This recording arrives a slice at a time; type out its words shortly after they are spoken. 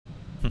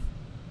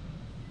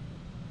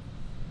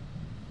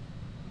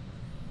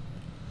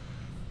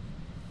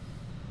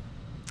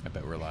I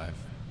bet we're live.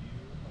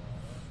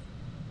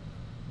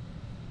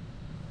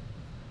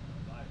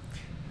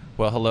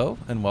 Well, hello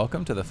and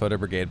welcome to the Photo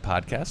Brigade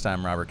podcast.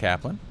 I'm Robert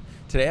Caplin.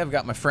 Today I've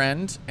got my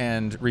friend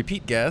and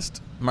repeat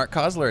guest, Mark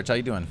Kauzlarich. How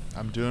you doing?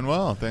 I'm doing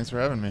well. Thanks for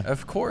having me.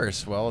 Of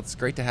course. Well, it's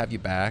great to have you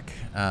back.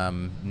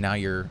 Now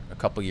you're a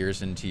couple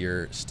years into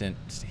your stint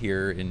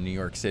here in New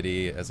York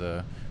City as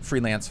a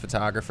freelance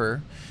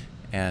photographer.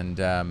 And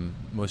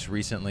most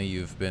recently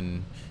you've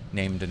been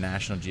named a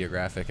National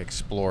Geographic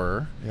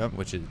Explorer,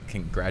 which is,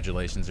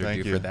 congratulations are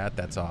due for that.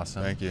 That's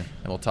awesome. Thank you.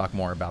 And we'll talk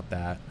more about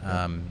that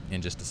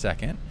in just a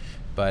second.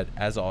 But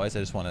as always, I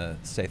just want to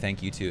say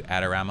thank you to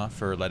Adorama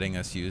for letting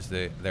us use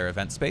their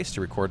event space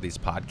to record these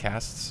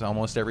podcasts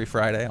almost every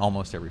Friday,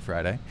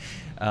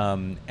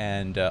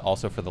 and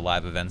also for the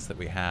live events that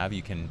we have.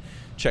 You can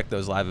check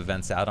those live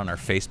events out on our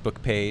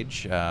Facebook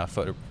page,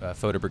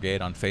 Photo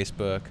Brigade on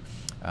Facebook.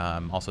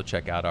 Also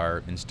check out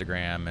our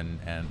Instagram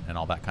and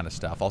all that kind of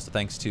stuff. Also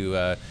thanks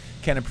to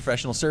Canon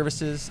Professional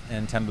Services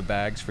and Temba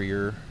Bags for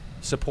your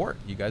support.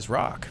 You guys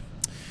rock.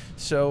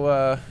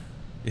 So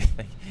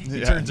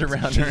he turns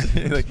around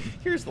and like,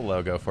 here's the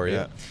logo for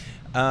you.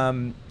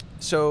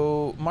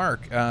 So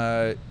Mark,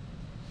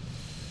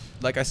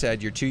 like I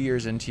said, you're 2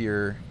 years into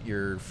your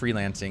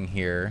freelancing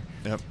here.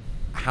 Yep.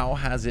 How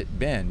has it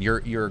been?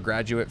 You're a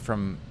graduate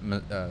from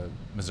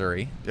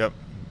Missouri. Yep.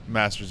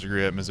 Master's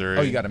degree at Missouri.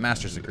 Oh, you got a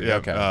master's degree.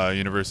 Yep. Okay.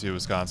 University of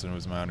Wisconsin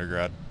was my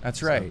undergrad.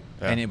 That's right.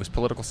 So, yeah. And it was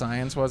political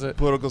science, was it?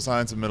 Political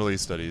science and Middle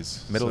East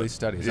studies. Middle East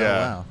studies. Yeah. Oh,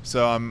 wow.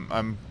 So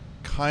I'm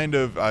kind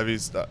of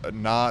obviously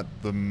not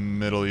the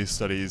Middle East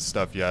studies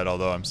stuff yet,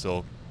 although I'm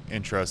still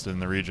interested in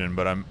the region.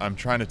 But I'm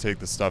trying to take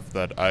the stuff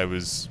that I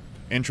was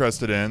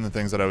interested in, the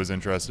things that I was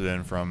interested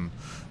in from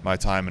my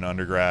time in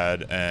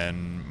undergrad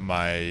and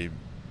my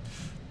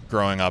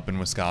growing up in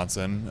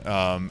Wisconsin,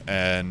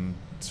 and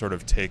sort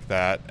of take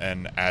that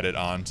and add it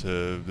on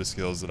to the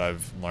skills that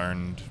I've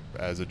learned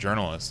as a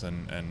journalist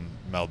and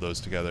meld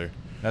those together.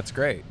 That's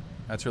great.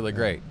 That's really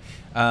great.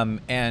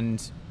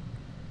 And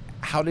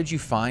how did you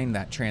find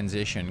that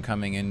transition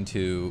coming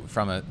into,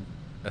 from a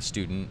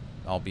student,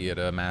 albeit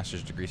a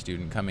master's degree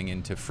student, coming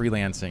into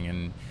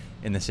freelancing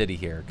in the city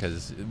here?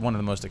 Because one of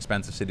the most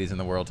expensive cities in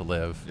the world to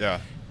live.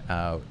 Yeah.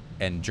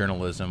 And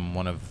journalism,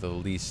 one of the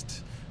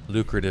least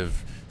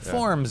lucrative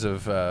forms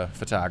of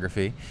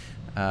photography.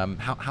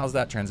 How's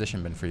that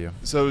transition been for you?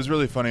 So it was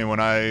really funny. When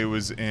I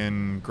was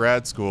in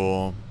grad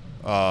school,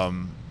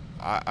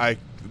 I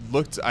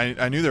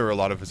knew there were a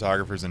lot of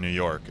photographers in New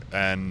York,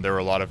 and there were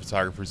a lot of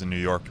photographers in New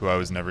York who I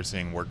was never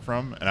seeing work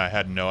from, and I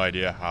had no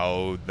idea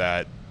how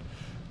that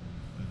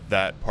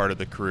part of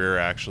the career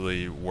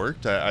actually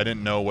worked. I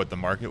didn't know what the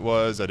market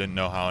was. I didn't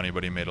know how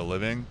anybody made a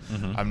living.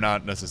 Mm-hmm. I'm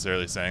not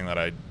necessarily saying that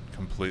I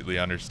completely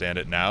understand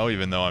it now,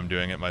 even though I'm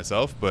doing it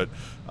myself, but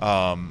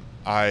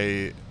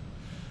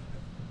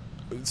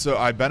So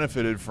I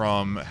benefited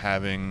from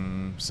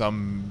having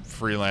some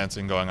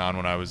freelancing going on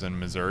when I was in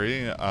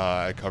Missouri.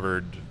 I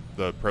covered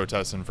the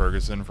protests in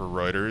Ferguson for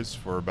Reuters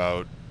for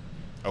about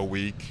a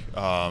week,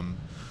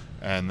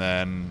 and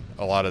then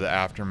a lot of the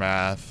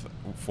aftermath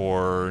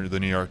for the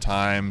New York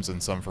Times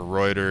and some for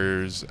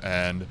Reuters,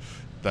 and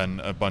then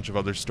a bunch of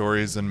other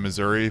stories in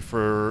Missouri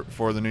for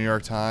the New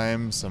York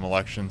Times, some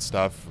election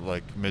stuff,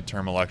 like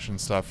midterm election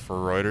stuff for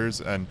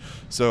Reuters. And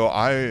so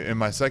in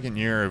my second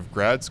year of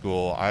grad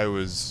school, I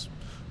was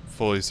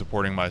fully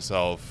supporting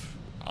myself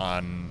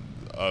on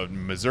a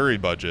Missouri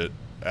budget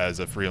as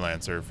a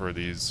freelancer for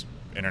these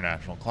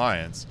international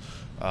clients.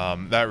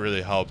 That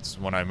really helped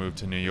when I moved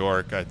to New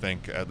York. I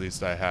think at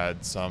least I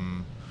had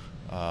some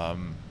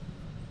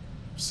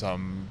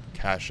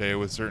cachet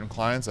with certain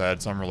clients. I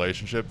had some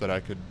relationship that I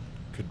could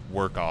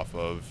work off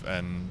of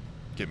and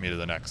get me to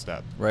the next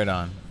step. Right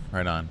on.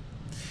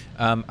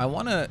 I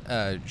want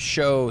to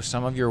show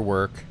some of your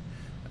work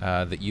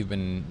that you've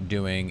been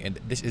doing, and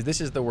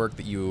this is the work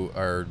that you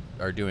are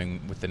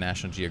doing with the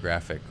National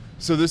Geographic.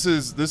 So this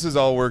is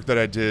all work that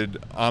I did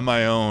on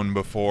my own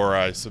before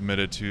I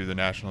submitted to the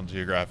National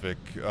Geographic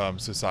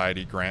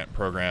Society grant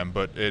program,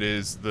 but it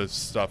is the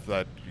stuff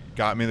that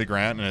got me the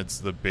grant, and it's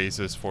the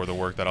basis for the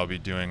work that I'll be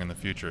doing in the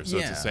future. So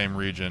it's the same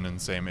region and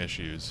same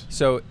issues.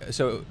 So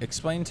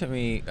explain to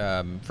me,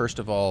 first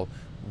of all,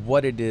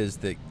 what it is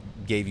that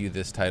gave you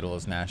this title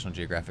as National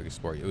Geographic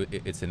Explorer.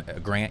 It's a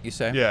grant, you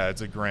say? Yeah,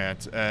 it's a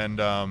grant. And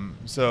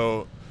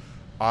so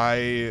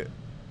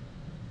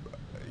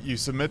you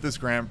submit this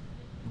grant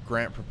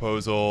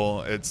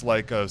proposal. It's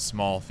like a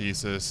small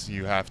thesis.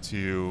 You have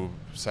to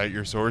cite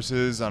your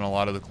sources on a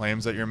lot of the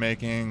claims that you're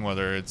making,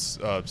 whether it's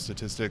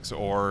statistics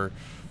or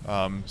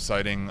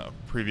citing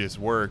previous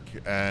work.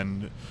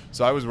 And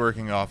so I was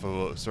working off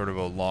of sort of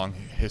a long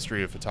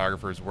history of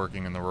photographers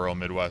working in the rural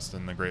Midwest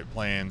and the Great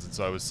Plains, and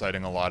so I was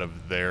citing a lot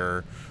of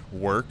their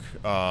work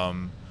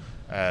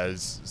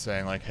as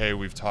saying, like, hey,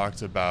 we've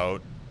talked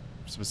about,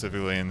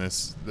 specifically in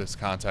this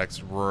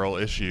context, rural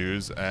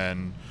issues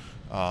and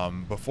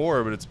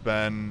before, but it's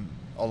been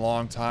a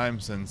long time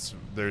since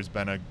there's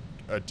been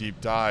a deep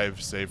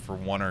dive, save for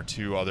one or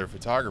two other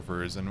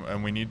photographers,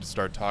 and we need to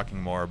start talking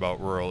more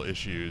about rural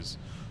issues.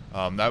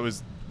 That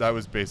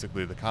was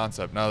basically the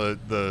concept. Now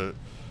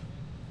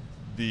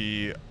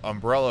the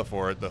umbrella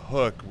for it, the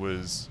hook,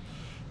 was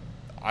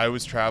I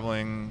was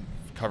traveling,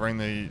 covering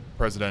the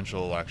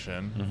presidential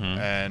election,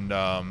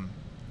 and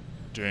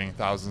doing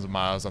thousands of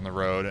miles on the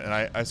road, and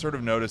I sort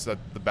of noticed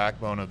that the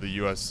backbone of the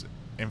U.S.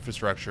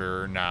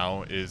 infrastructure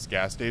now is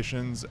gas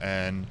stations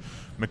and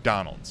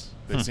McDonald's.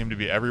 They seem to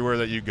be everywhere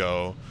that you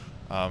go.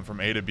 From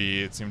A to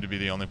B, it seemed to be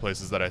the only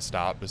places that I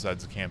stopped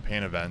besides the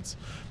campaign events.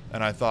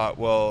 And I thought,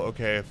 well,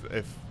 okay,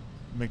 if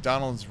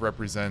McDonald's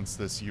represents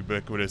this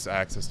ubiquitous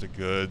access to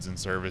goods and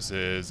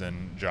services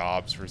and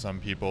jobs for some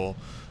people,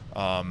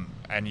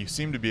 and you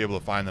seem to be able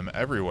to find them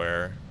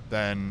everywhere,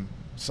 then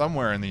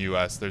somewhere in the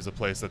U.S. there's a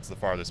place that's the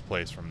farthest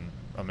place from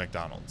a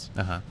McDonald's.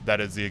 That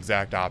is the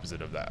exact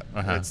opposite of that.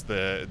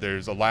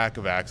 There's a lack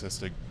of access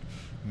to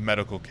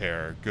medical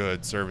care,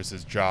 goods,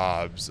 services,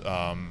 jobs,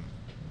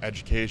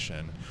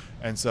 education.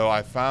 And so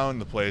I found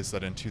the place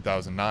that in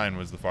 2009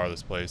 was the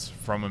farthest place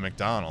from a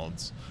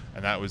McDonald's,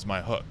 and that was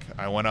my hook.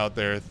 I went out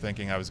there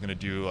thinking I was going to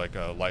do like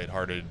a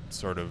lighthearted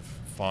sort of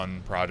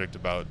fun project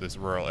about this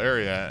rural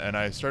area, and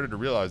I started to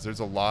realize there's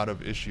a lot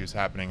of issues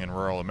happening in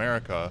rural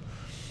America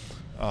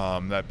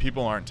that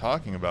people aren't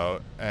talking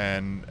about,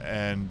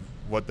 and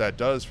what that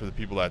does for the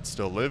people that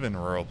still live in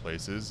rural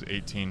places,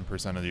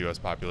 18% of the U.S.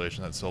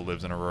 population that still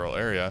lives in a rural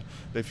area,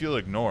 they feel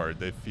ignored,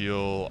 they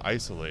feel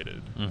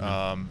isolated.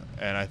 And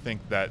I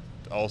think that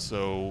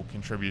also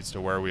contributes to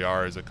where we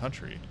are as a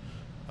country.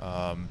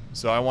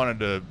 So I wanted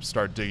to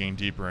start digging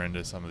deeper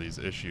into some of these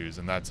issues,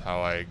 and that's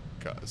how I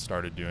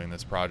started doing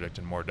this project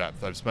in more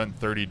depth. I've spent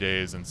 30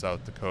 days in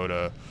South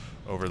Dakota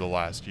over the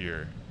last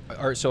year.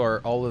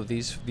 Are all of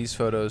these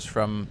photos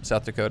from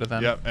South Dakota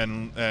then? Yep,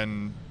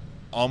 and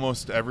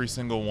almost every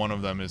single one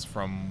of them is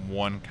from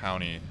one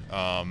county.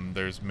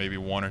 There's maybe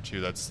one or two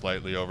that's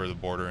slightly over the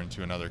border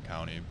into another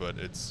county, but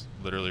it's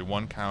literally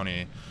one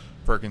county,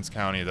 Perkins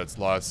County, that's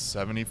lost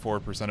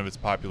 74% of its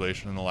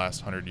population in the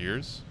last 100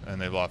 years,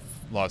 and they've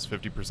lost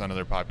 50% of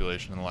their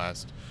population in the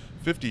last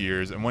 50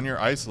 years. And when you're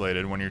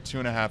isolated, when you're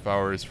 2.5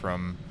 hours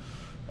from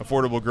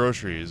affordable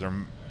groceries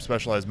or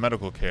specialized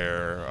medical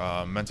care,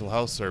 mental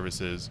health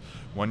services,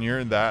 when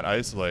you're that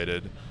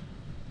isolated,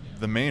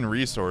 the main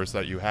resource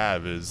that you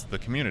have is the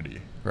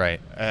community.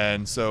 Right.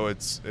 And so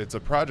it's a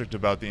project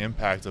about the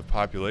impact of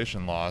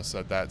population loss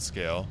at that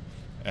scale,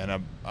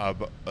 and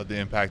the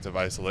impact of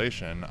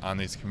isolation on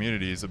these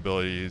communities'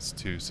 abilities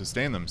to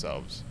sustain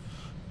themselves.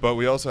 But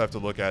we also have to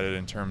look at it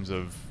in terms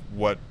of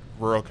what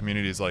rural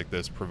communities like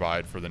this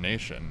provide for the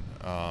nation,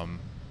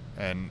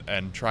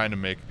 and trying to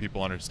make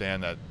people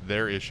understand that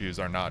their issues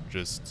are not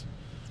just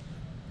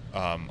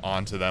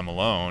onto them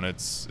alone.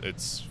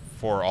 It's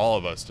for all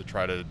of us to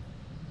try to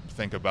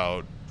think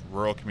about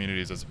rural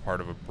communities as a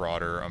part of a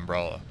broader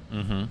umbrella.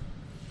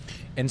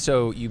 And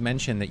so you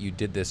mentioned that you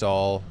did this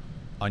all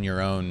on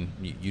your own.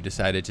 You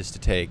decided just to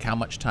take, how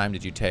much time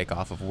did you take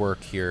off of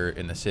work here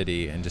in the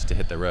city and just to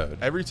hit the road?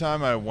 Every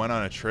time I went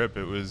on a trip,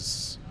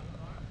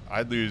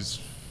 I'd lose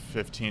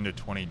 15 to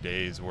 20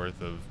 days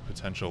worth of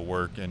potential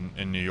work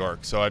in New York.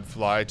 So I'd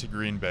fly to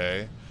Green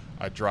Bay,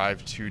 I'd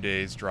drive 2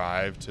 days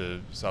drive to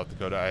South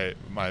Dakota.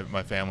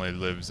 My family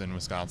lives in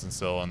Wisconsin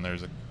still, and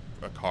there's a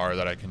car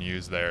that I can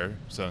use there.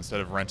 So instead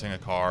of renting a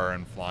car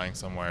and flying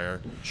somewhere,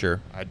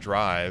 I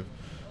drive.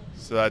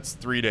 So that's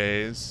 3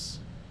 days,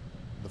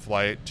 the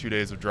flight, 2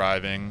 days of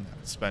driving,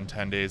 spend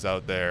 10 days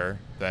out there,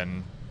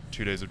 then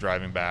 2 days of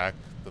driving back,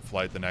 the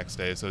flight the next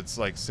day. So it's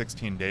like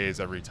 16 days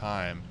every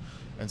time.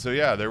 And so,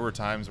 yeah, there were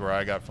times where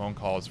I got phone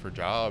calls for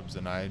jobs,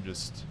 and I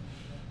just,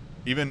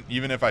 even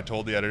if I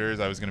told the editors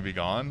I was going to be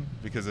gone,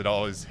 because it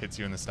always hits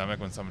you in the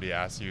stomach when somebody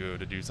asks you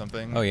to do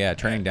something. Oh yeah,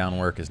 turning down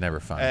work is never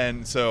fun.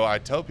 And so I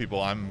tell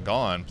people I'm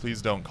gone,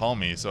 please don't call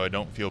me, so I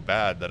don't feel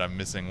bad that I'm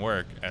missing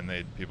work, and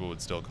people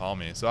would still call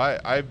me. So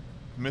I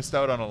missed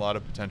out on a lot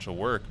of potential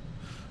work.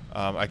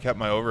 I kept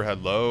my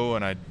overhead low,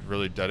 and I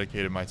really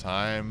dedicated my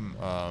time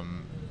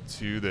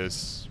to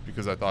this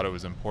because I thought it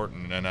was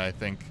important, and I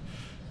think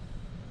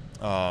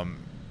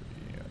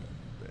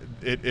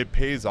it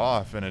pays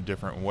off in a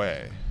different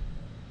way.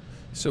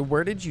 So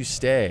where did you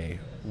stay?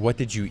 What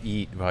did you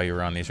eat while you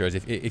were on these roads?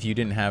 If you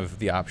didn't have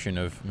the option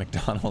of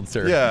McDonald's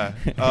or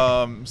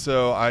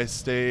so I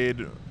stayed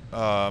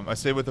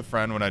with a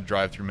friend when I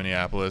drive through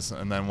Minneapolis,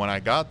 and then when I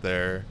got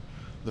there,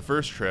 the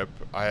first trip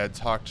I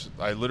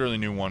literally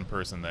knew one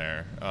person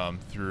there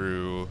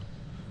through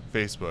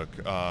Facebook.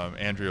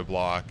 Andrea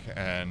Block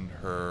and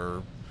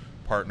her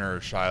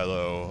partner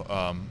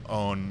Shiloh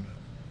own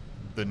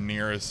the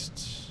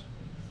nearest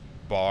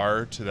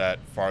bar to that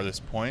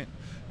farthest point,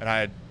 and I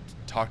had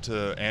talked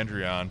to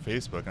Andrea on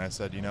Facebook, and I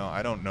said,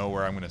 I don't know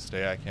where I'm going to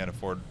stay. I can't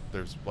afford,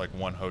 there's like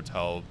one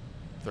hotel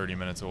 30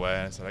 minutes away,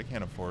 and I said, I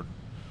can't afford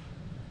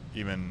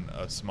even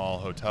a small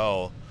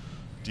hotel.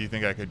 Do you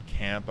think I could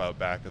camp out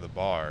back of the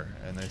bar?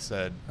 And they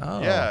said,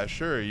 yeah,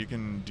 sure, you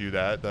can do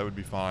that. That would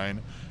be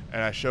fine.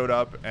 And I showed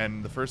up,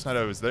 and the first night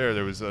I was there,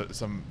 there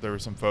were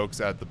some folks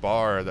at the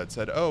bar that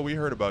said, oh, we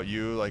heard about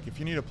you. Like, if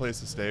you need a place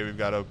to stay, we've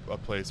got a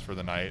place for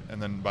the night.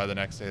 And then by the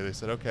next day, they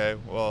said, okay,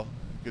 well,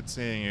 good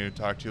seeing you.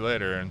 Talk to you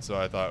later. And so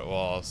I thought, well,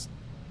 I'll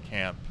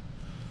camp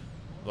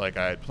like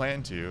I had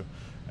planned to.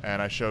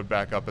 And I showed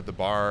back up at the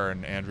bar,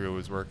 and Andrea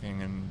was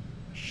working, and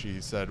she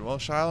said, well,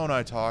 Shiloh and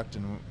I talked,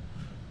 and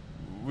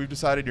we've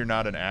decided you're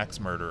not an axe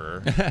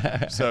murderer,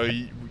 so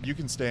you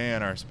can stay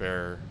in our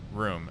spare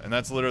room. And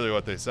that's literally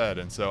what they said.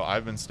 And so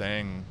I've been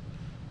staying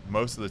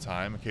most of the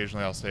time.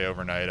 Occasionally I'll stay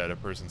overnight at a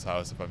person's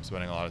house if I'm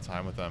spending a lot of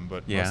time with them,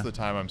 but most of the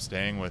time I'm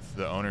staying with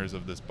the owners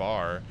of this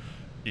bar,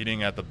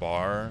 eating at the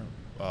bar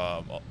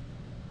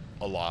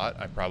a lot.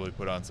 I probably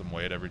put on some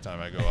weight every time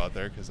I go out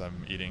there because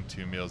I'm eating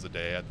 2 meals a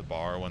day at the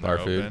bar when they're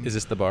open. Is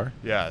this the bar?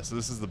 Yeah, so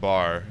this is the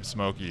bar,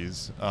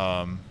 Smokies,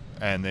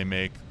 and they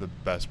make the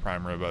best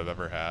prime rib I've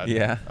ever had.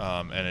 Yeah.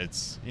 And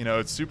it's,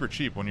 it's super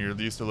cheap. When you're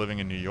used to living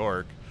in New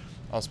York,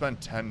 I'll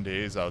spend 10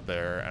 days out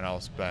there, and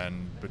I'll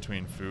spend,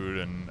 between food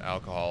and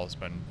alcohol, I'll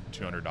spend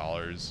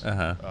 $200.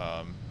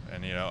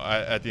 And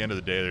at the end of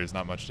the day, there's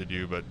not much to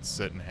do but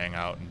sit and hang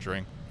out and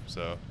drink.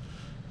 So,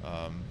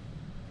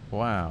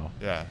 wow.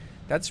 Yeah.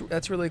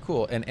 That's really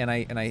cool, and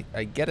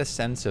I get a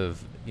sense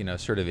of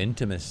sort of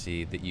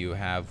intimacy that you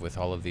have with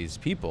all of these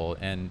people,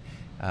 and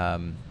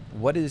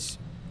what is,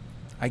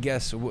 I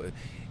guess,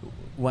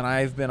 when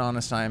I've been on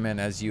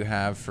assignment, as you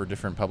have for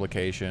different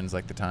publications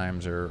like the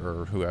Times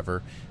or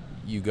whoever,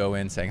 you go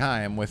in saying,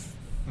 hi, I'm with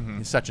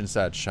such and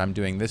such, I'm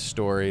doing this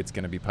story, it's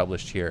going to be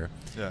published here.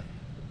 Yeah.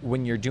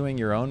 When you're doing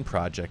your own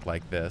project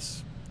like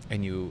this,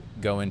 and you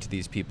go into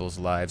these people's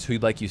lives who,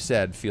 like you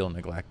said, feel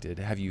neglected,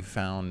 have you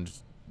found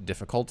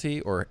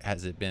difficulty, or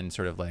has it been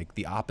sort of like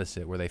the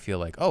opposite, where they feel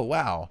like, oh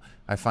wow,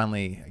 I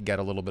finally get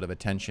a little bit of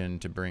attention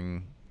to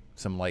bring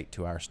some light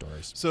to our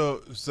stories? So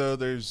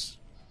there's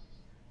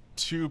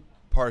 2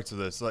 parts of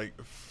this. Like,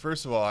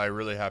 first of all, I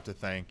really have to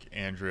thank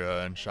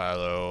Andrea and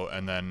Shiloh,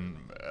 and then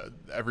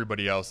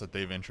everybody else that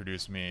they've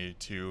introduced me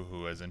to,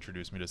 who has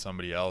introduced me to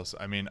somebody else.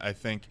 I mean, I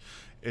think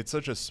it's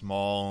such a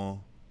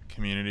small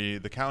community.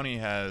 The county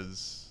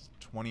has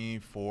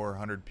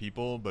 2,400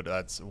 people, but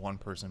that's 1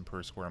 person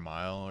per square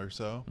mile or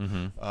so.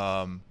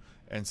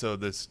 And so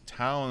this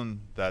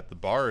town that the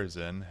bar is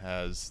in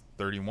has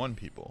 31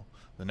 people.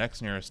 The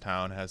next nearest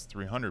town has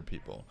 300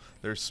 people.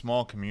 They're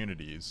small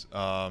communities.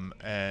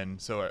 And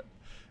so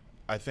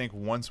I think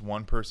once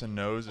one person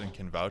knows and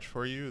can vouch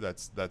for you,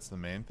 that's the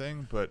main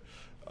thing. But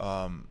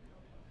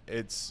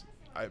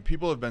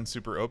people have been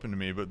super open to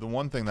me. But the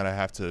one thing that I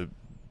have to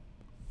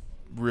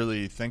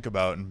really think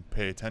about and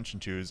pay attention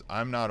to is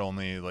I'm not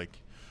only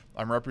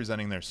I'm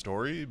representing their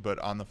story, but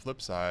on the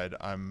flip side,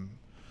 I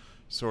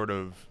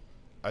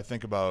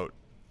think about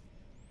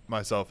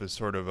myself as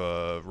sort of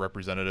a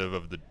representative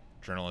of the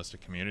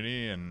journalistic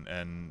community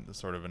and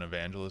sort of an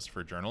evangelist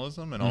for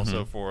journalism, and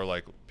also for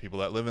people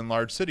that live in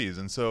large cities.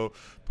 And so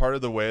part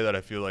of the way that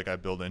I feel like I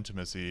build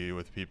intimacy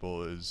with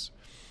people is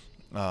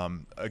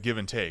a give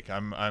and take.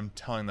 I'm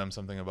telling them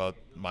something about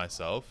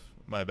myself,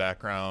 my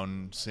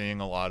background,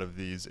 seeing a lot of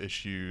these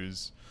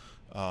issues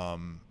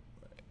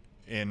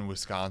in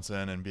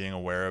Wisconsin and being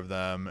aware of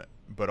them,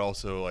 but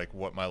also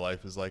what my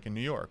life is like in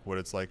New York, what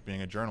it's like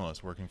being a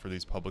journalist working for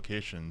these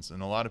publications.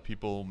 And a lot of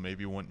people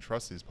maybe wouldn't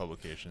trust these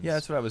publications. Yeah,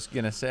 that's what I was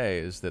going to say,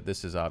 is that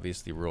this is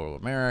obviously rural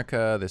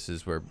America. This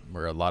is where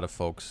a lot of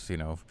folks,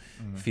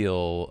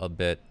 feel a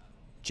bit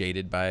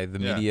jaded by the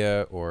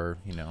media, or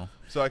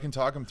So I can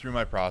talk them through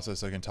my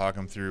process. I can talk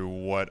them through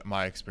what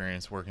my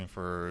experience working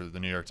for the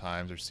New York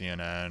Times or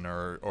CNN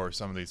or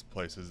some of these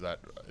places that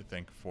I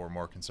think for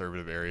more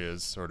conservative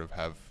areas sort of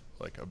have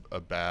a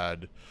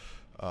bad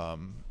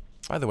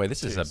by the way,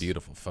 this taste. Is a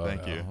beautiful photo.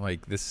 Thank you.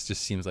 This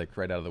just seems like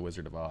right out of the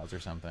Wizard of Oz or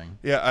something.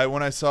 Yeah,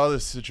 when I saw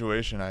this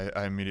situation,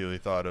 I immediately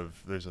thought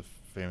of, there's a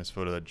famous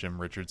photo that Jim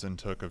Richardson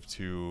took of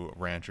 2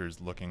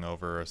 ranchers looking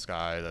over a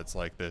sky that's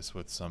like this,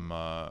 with some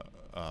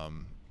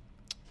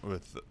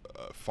with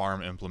a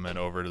farm implement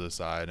over to the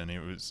side, and he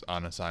was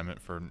on assignment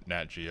for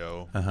Nat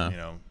Geo,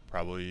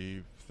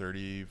 probably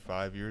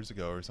 35 years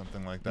ago or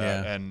something like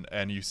that. Yeah.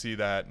 And you see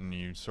that, and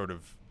you sort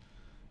of,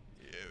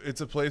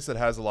 it's a place that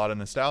has a lot of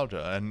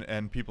nostalgia,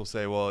 and people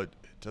say, well, it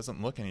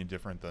doesn't look any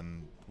different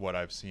than what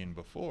I've seen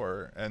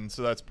before, and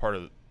so that's part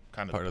of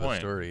the point. The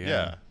story.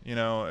 Yeah.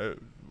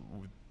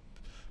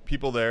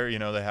 People there,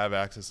 they have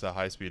access to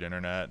high-speed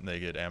internet, and they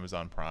get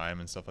Amazon Prime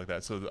and stuff like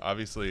that. So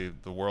obviously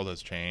the world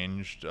has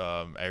changed,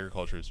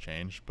 agriculture has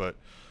changed, but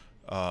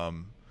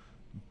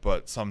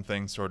some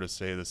things sort of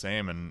stay the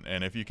same.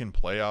 And if you can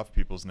play off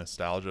people's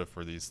nostalgia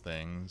for these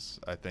things,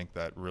 I think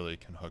that really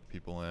can hook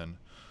people in.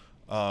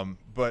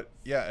 But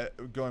yeah,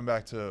 going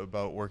back to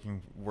about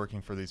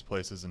working for these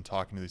places and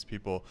talking to these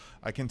people,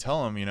 I can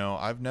tell them,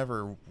 I've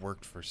never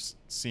worked for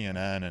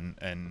CNN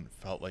and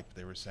felt like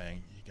they were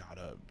saying, you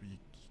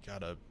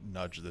gotta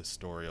nudge this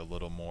story a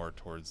little more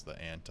towards the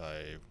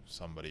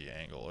anti-somebody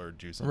angle or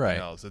do something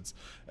else.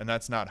 And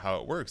that's not how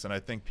it works. And I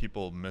think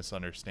people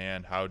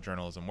misunderstand how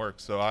journalism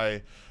works. So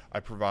I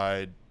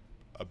provide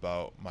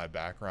about my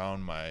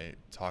background,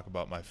 talk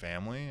about my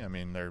family. I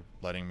mean, they're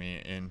letting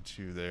me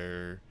into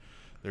their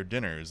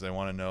dinners. They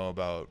want to know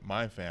about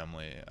my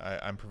family.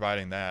 I'm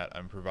providing that.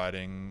 I'm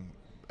providing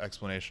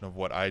explanation of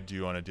what I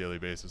do on a daily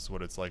basis,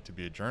 what it's like to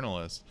be a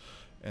journalist,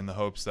 in the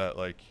hopes that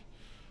like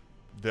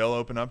they'll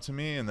open up to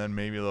me, and then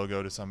maybe they'll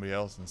go to somebody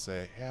else and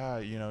say, yeah,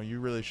 you know, you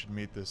really should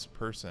meet this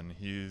person.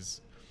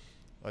 He's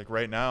like,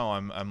 right now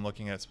I'm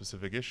looking at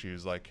specific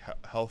issues like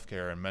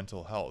healthcare and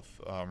mental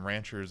health.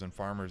 Ranchers and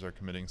farmers are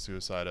committing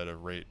suicide at a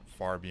rate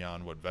far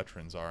beyond what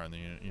veterans are in the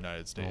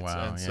United States. Oh,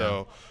 wow, and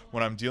so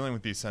when I'm dealing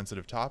with these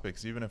sensitive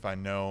topics, even if I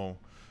know,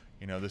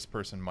 you know, this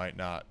person might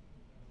not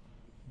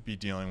be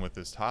dealing with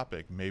this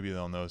topic, maybe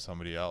they'll know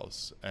somebody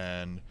else.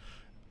 And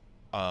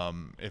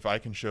if I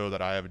can show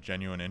that I have a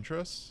genuine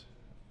interest,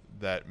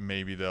 that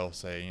maybe they'll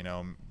say, you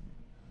know,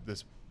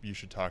 this, you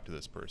should talk to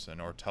this person,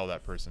 or tell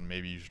that person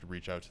maybe you should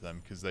reach out to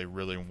them, because they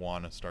really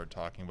want to start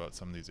talking about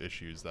some of these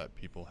issues that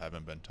people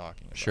haven't been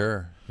talking about.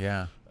 Sure.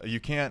 Yeah. You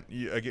can't,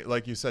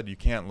 like you said, you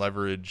can't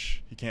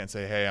leverage, you can't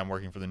say, hey, I'm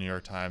working for the New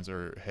York Times,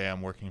 or hey,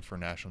 I'm working for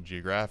National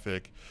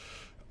Geographic.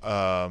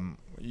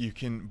 You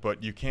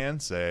can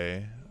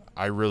say,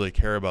 I really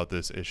care about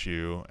this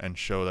issue, and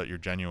show that you're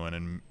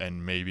genuine,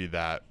 and maybe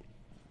that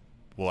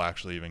will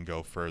actually even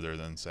go further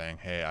than saying,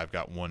 hey, I've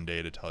got one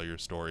day to tell your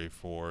story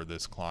for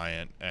this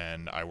client,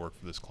 and I work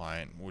for this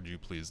client. Would you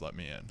please let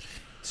me in?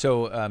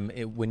 So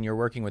when you're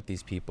working with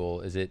these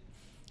people, is it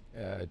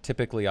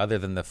typically, other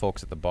than the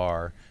folks at the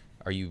bar,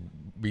 are you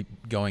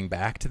going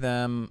back to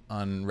them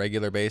on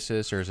regular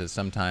basis, or is it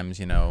sometimes,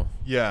 you know?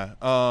 Yeah.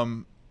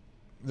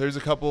 There's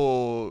a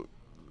couple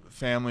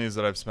families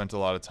that I've spent a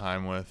lot of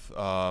time with.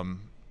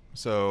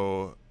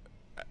 So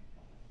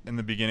in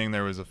the beginning,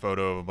 there was a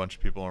photo of a bunch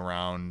of people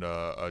around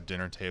a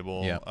dinner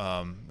table.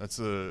 Yeah. That's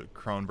the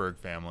Kronberg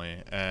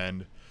family.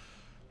 And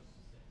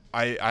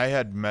I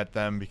had met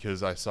them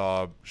because I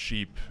saw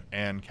sheep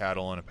and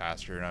cattle in a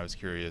pasture, and I was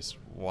curious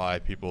why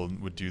people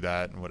would do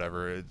that and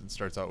whatever. It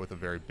starts out with a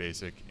very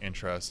basic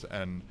interest.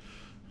 And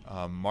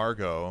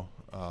Margot,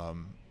 a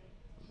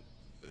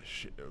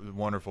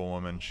wonderful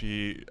woman,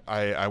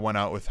 I went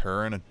out with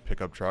her in a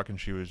pickup truck, and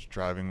she was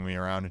driving me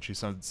around, and she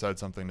said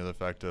something to the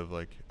effect of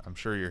like, I'm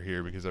sure you're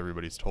here because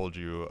everybody's told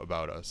you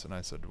about us. And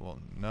I said, well,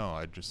 no,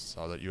 I just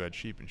saw that you had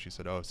sheep. And she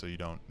said, oh, so you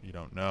don't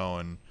know?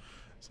 And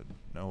I said,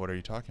 no, what are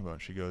you talking about?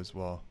 And she goes,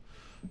 well,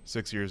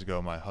 6 years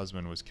ago my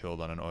husband was killed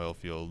on an oil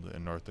field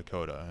in North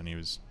Dakota, and he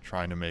was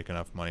trying to make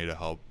enough money to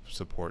help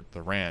support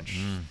the ranch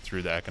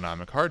through the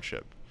economic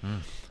hardship.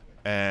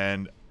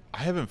 And I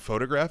haven't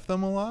photographed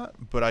them a lot,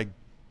 but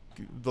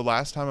the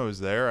last time I was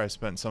there, I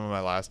spent some of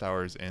my last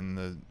hours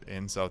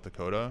in South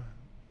Dakota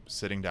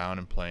sitting down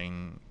and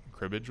playing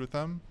cribbage with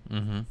them,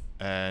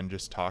 and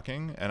just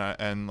talking.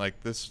 And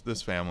like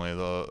this family,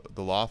 the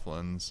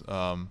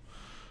Laughlins,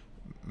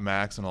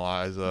 Max and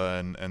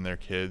Eliza and their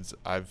kids,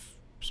 I've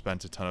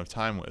spent a ton of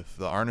time with.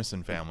 The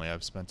Arneson family,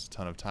 I've spent a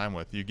ton of time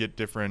with. You get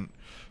different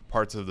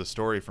parts of the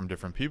story from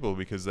different people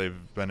because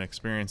they've been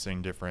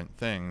experiencing different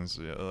things.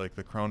 Like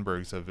the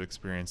Kronbergs have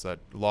experienced that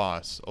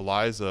loss.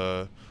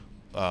 Eliza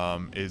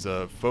is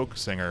a folk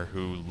singer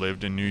who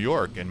lived in New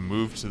York and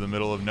moved to the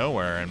middle of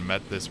nowhere and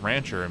met this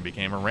rancher and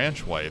became a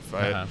ranch wife.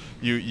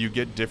 You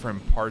get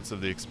different parts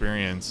of the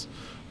experience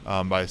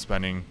by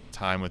spending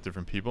time with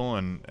different people,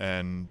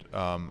 and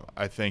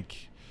I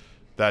think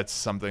that's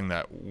something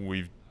that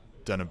we've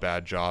done a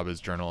bad job as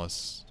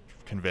journalists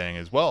conveying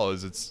as well.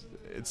 Is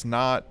it's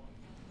not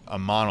a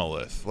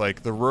monolith.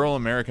 Like the rural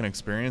American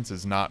experience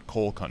is not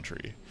coal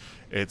country.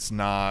 It's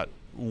not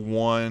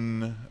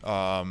one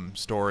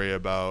story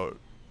about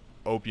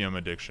opium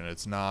addiction.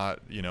 It's not,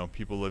 you know,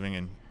 people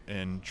living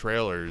in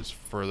trailers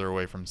further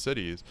away from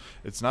cities.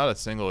 It's not a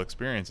single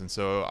experience. And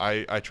so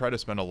I try to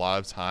spend a lot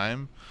of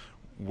time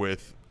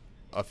with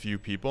a few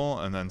people,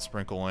 and then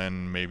sprinkle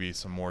in maybe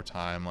some more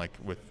time like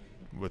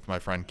with my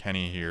friend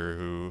Kenny here,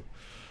 who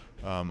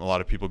a lot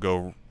of people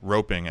go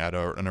roping at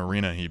an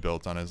arena he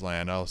built on his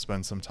land. I'll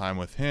spend some time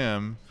with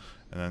him,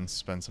 and then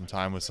spend some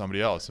time with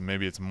somebody else. And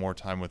maybe it's more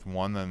time with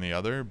one than the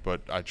other,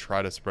 but I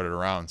try to spread it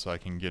around so I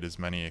can get as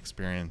many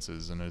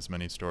experiences and as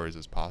many stories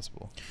as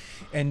possible.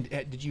 And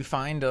did you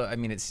find, I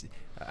mean,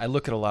 I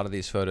look at a lot of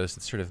these photos,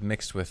 it's sort of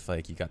mixed with,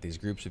 like, you got these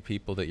groups of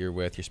people that you're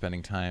with, you're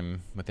spending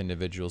time with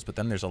individuals, but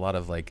then there's a lot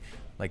of, like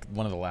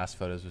one of the last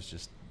photos was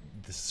just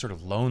this sort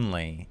of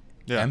lonely,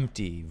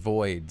 empty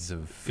voids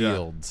of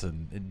fields.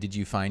 And did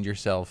you find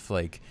yourself,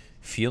 like,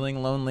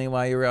 feeling lonely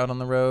while you were out on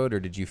the road,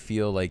 or did you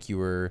feel like you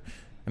were...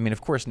 I mean,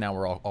 of course, now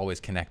we're always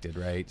connected,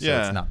 right?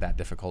 So it's not that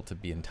difficult to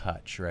be in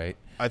touch, right?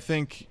 I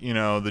think, you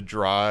know, the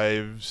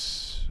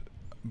drives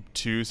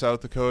to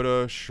South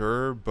Dakota,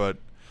 sure, but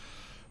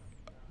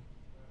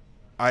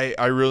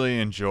I really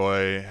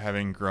enjoy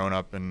having grown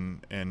up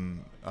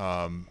in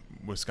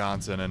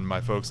Wisconsin, and my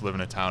folks live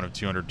in a town of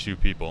 202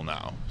 people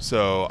now.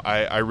 So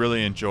I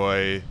really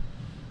enjoy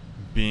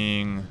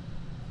being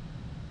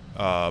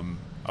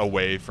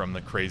away from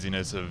the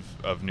craziness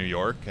of New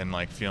York, and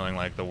like feeling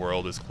like the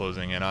world is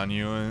closing in on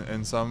you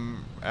in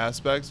some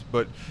aspects.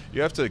 But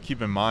you have to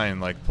keep in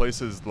mind, like,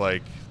 places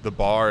like the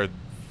bar,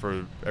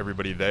 for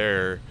everybody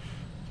there,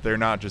 they're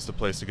not just a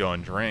place to go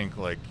and drink.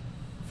 Like,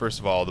 first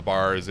of all, the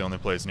bar is the only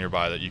place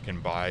nearby that you can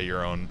buy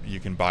your own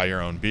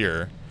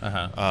beer,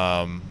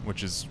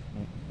 which is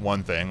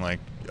one thing. Like,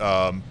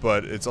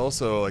 but it's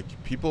also like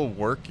people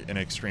work in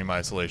extreme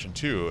isolation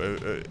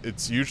too.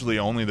 It's usually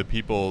only the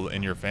people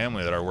in your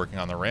family that are working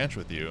on the ranch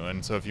with you,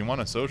 and so if you want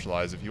to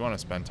socialize, if you want to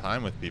spend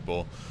time with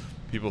people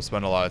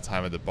spend a lot of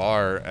time at the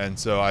bar. And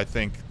so I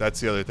think that's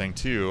the other thing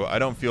too. I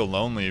don't feel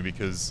lonely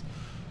because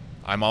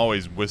I'm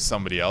always with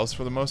somebody else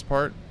for the most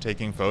part,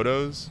 taking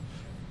photos,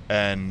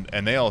 and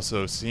they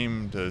also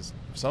some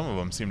of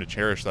them seem to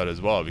cherish that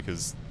as well,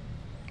 because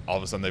all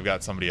of a sudden they've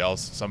got somebody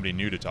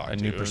new to talk to, a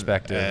new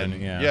perspective,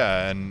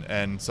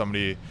 and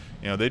somebody,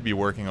 they'd be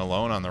working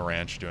alone on the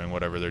ranch doing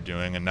whatever they're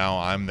doing, and now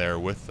I'm there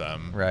with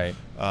them. Right.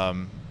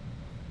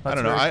 I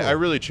don't know. Cool. I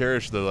really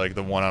cherish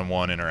the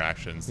one-on-one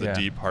interactions, the Yeah.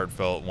 deep,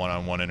 heartfelt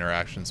one-on-one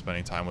interactions,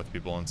 spending time with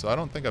people. And so I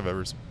don't think I've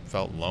ever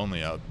felt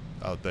lonely out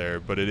there.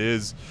 But it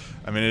is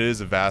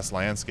a vast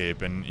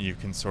landscape, and you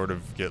can sort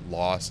of get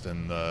lost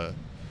in the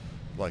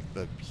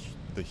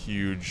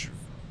huge,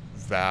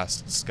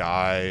 vast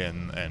sky,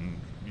 and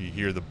you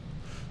hear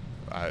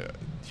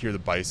the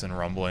bison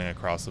rumbling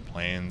across the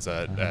plains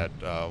at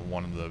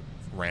one of the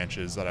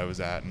ranches that I was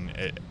at,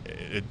 and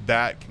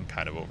that can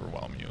kind of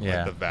overwhelm you,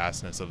 like the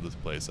vastness of this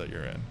place that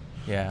you're in.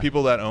 Yeah.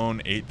 People that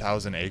own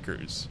 8,000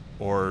 acres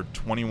or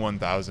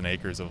 21,000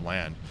 acres of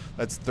land,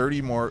 that's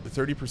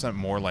 30%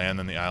 more land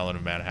than the island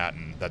of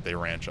Manhattan that they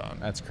ranch on.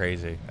 That's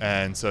crazy.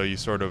 And so you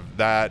sort of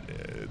the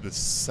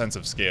sense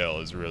of scale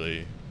is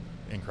really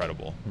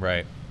incredible.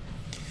 Right.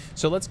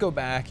 So let's go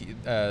back.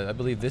 I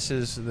believe this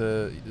is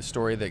the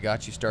story that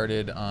got you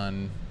started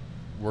on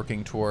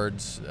working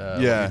towards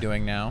what you're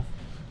doing now.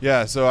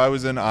 Yeah, so I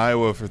was in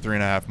Iowa for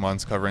 3.5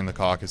 months covering the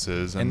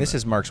caucuses. And this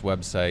is Mark's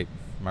website,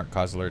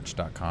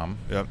 markkauzlarich.com.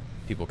 Yep.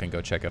 People can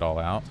go check it all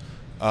out.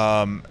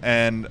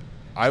 And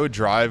I would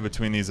drive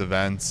between these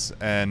events,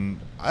 and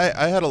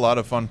I had a lot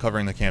of fun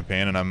covering the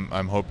campaign, and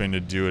I'm hoping to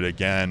do it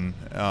again,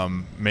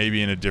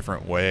 maybe in a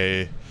different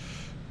way.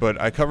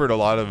 But I covered a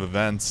lot of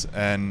events,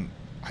 and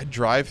I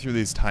drive through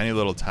these tiny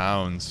little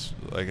towns,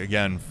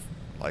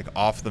 like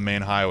off the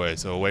main highway,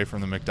 so away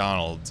from the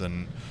McDonald's,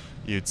 and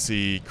you'd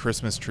see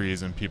Christmas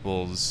trees in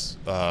people's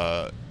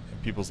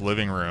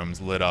living rooms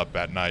lit up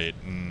at night,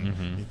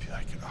 and you'd be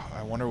like, oh,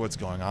 I wonder what's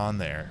going on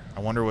there. I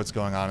wonder what's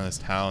going on in this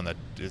town that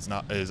is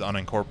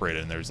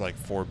unincorporated, and there's like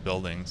 4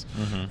 buildings.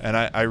 And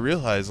I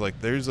realized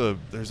there's a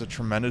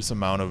tremendous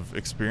amount of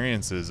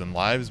experiences and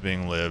lives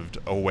being lived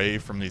away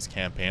from these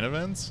campaign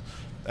events.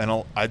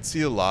 And I'd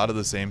see a lot of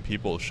the same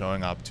people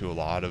showing up to a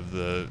lot of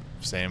the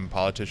same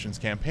politicians'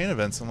 campaign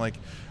events. I'm like,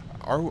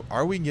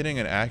 are we getting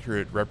an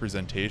accurate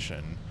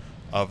representation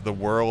of the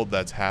world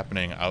that's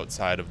happening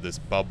outside of this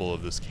bubble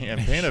of this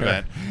campaign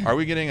event? Are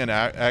we getting an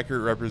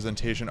accurate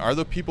representation? Are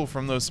the people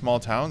from those small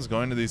towns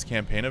going to these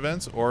campaign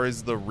events, or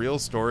is the real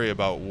story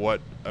about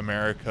what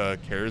America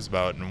cares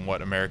about and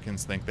what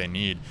Americans think they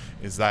need,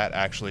 is that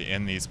actually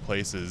in these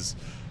places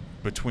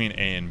between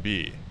A and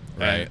B?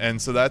 Right.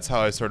 And so that's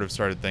how I sort of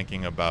started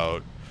thinking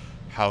about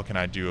how can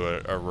I do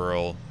a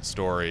rural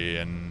story,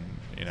 and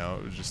it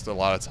was just a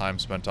lot of time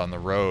spent on the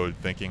road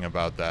thinking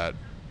about that.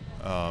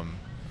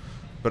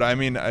 But I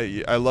mean,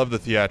 I love the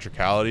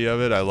theatricality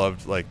of it. I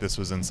loved this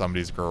was in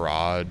somebody's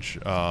garage,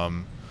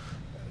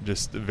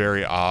 just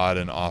very odd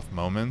and off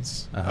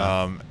moments.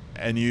 And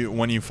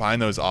when you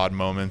find those odd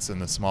moments in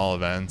the small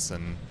events,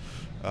 and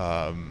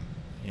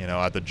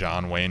at the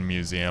John Wayne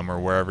Museum or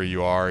wherever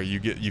you are,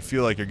 you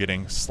feel like you're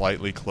getting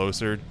slightly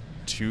closer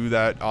to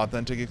that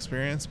authentic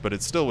experience, but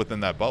it's still within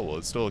that bubble.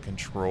 It's still a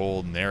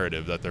controlled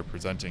narrative that they're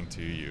presenting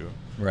to you.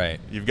 Right.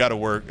 You've got to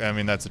work. I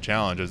mean, that's a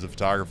challenge as a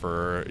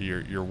photographer.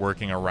 You're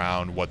working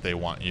around what they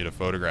want you to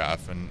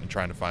photograph and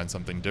trying to find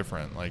something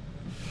different, like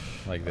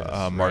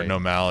this. Martin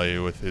O'Malley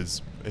with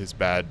his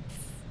bad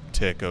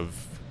tick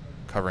of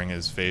covering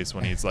his face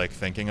when he's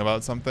thinking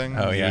about something.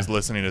 He was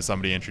listening to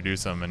somebody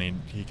introduce him,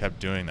 and he kept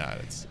doing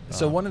that.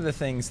 So one of the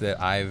things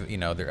that I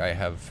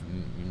have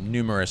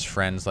numerous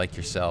friends like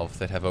yourself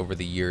that have over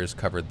the years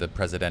covered the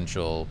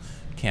presidential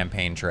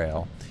campaign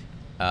trail.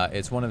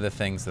 It's one of the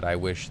things that I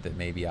wish that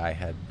maybe I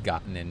had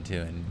gotten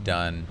into and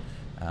done,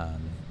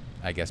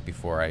 I guess,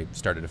 before I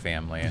started a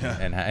family,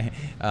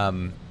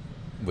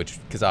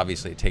 because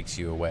obviously it takes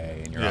you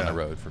away and you're on the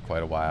road for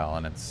quite a while,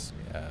 and it's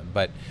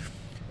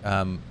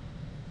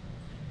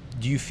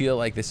do you feel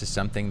like this is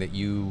something that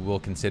you will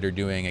consider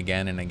doing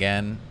again and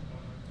again,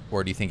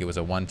 or do you think it was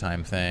a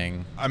one-time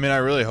thing? I mean, I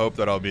really hope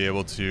that I'll be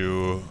able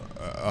to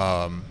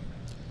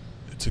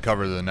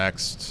cover the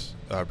next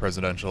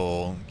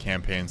presidential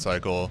campaign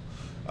cycle.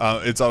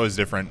 It's always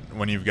different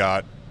when you've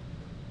got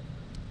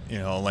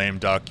a lame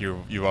duck.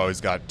 You've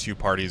always got 2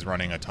 parties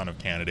running a ton of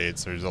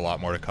candidates. There's a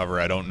lot more to cover.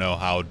 I don't know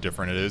how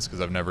different it is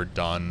because I've never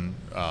done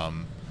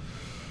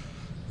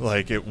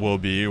like it will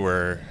be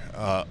where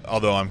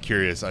although I'm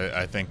curious,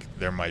 I think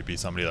there might be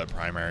somebody that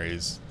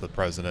primaries the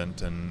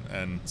president,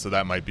 and so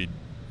that might be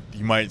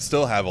you might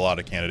still have a lot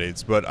of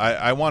candidates, but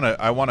I want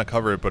to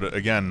cover it. But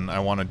again, I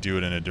want to do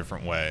it in a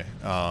different way.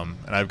 And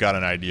I've got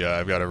an idea.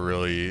 I've got a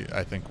really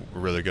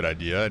good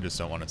idea. I just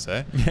don't want to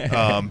say.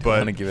 But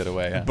want to give it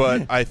away. Yeah.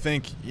 But I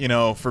think,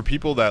 for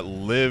people that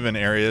live in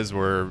areas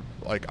where,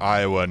 like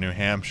Iowa, New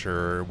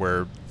Hampshire,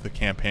 where the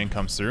campaign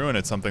comes through and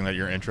it's something that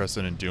you're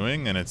interested in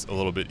doing and it's a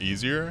little bit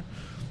easier,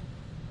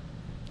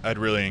 I'd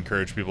really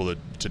encourage people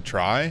to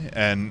try.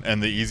 And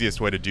the easiest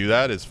way to do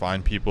that is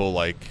find people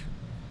like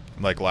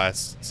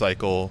last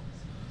cycle.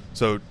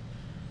 So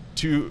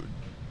two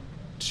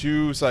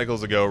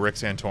cycles ago, Rick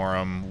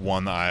Santorum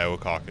won the Iowa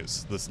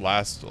caucus. This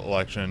last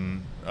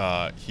election,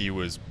 he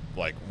was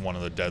like one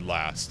of the dead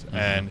last. Mm-hmm.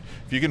 And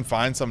if you can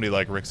find somebody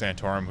like Rick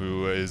Santorum,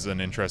 who is an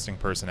interesting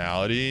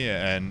personality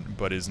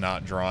but is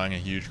not drawing a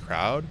huge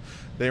crowd,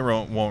 they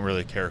won't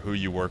really care who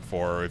you work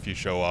for or if you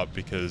show up,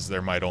 because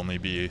there might only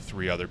be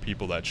 3 other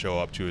people that show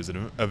up to his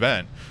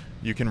event.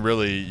 You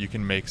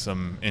can make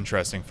some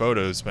interesting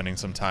photos spending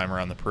some time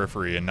around the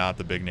periphery and not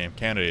the big name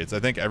candidates.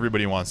 I think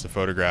everybody wants to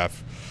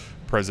photograph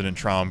President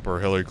Trump or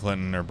Hillary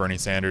Clinton or Bernie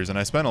Sanders, and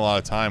I spent a lot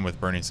of time with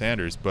Bernie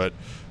Sanders, but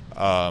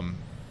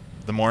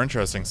the more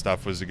interesting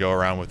stuff was to go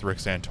around with Rick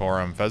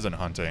Santorum pheasant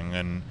hunting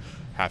and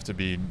have to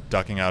be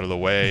ducking out of the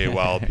way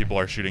while people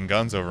are shooting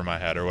guns over my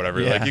head or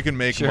whatever. Yeah, like, you can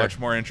make much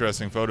more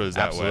interesting photos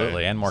that way.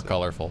 Absolutely, and more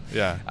colorful.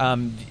 Yeah.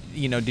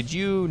 Did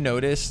you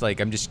notice, like,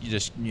 I'm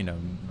just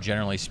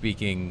generally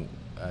speaking,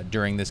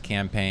 during this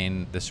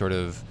campaign, the sort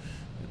of,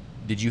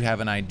 did you have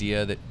an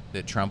idea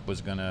that Trump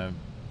was going to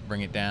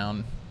bring it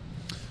down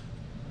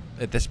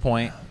at this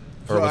point?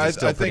 Or was it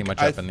still pretty much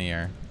up in the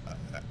air?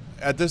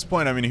 At this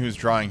point, I mean, he was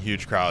drawing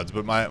huge crowds,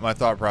 but my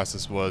thought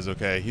process was,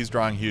 okay, he's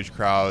drawing huge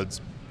crowds.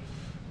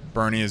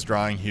 Bernie is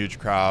drawing huge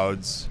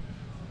crowds.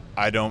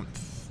 I don't,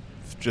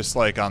 just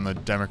like on the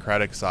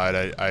Democratic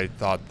side, I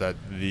thought that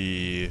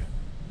the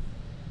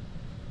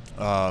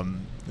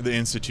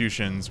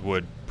institutions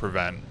would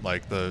prevent,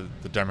 like the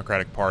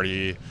Democratic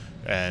Party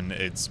and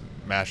its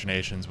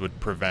machinations would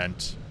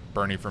prevent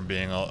Bernie from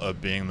being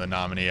the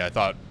nominee. I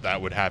thought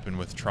that would happen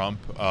with Trump.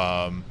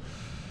 I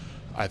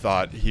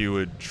thought he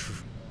would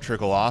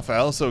trickle off. I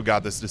also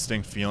got this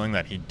distinct feeling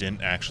that he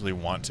didn't actually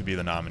want to be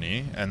the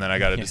nominee, and then I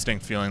got a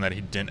distinct feeling that he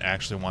didn't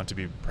actually want to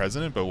be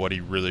president, but what he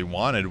really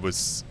wanted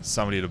was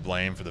somebody to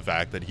blame for the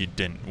fact that he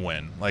didn't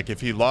win. Like, if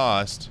he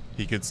lost,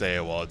 he could say,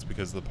 well, it's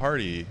because the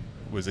party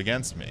was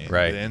against me.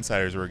 Right. The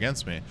insiders were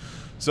against me.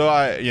 So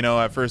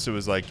at first it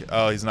was like,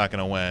 oh, he's not going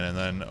to win, and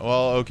then,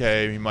 well,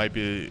 okay, he might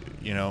be,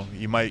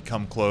 he might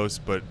come close,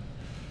 but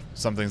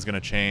something's going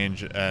to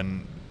change.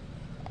 And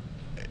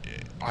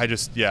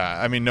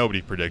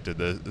nobody predicted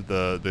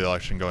the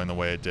election going the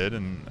way it did,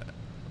 and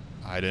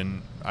I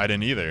didn't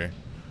either.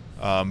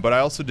 But I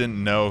also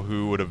didn't know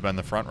who would have been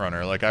the front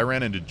runner. Like, I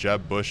ran into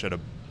Jeb Bush at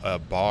a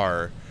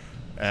bar,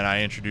 and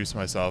I introduced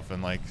myself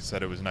and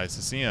said it was nice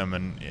to see him,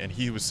 and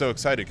he was so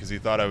excited because he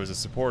thought I was a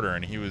supporter,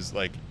 and he was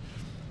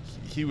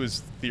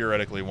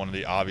theoretically one of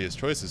the obvious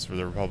choices for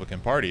the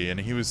Republican Party, and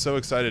he was so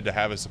excited to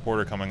have a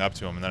supporter coming up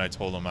to him. And then I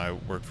told him I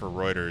worked for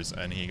Reuters,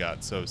 and he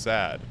got so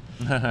sad.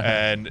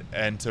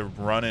 and to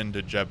run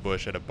into Jeb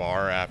Bush at a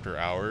bar after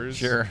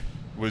hours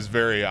was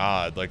very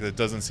odd. Like, it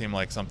doesn't seem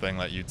like something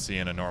that you'd see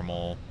in a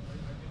normal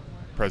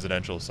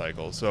presidential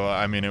cycle. So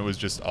I mean, it was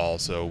just all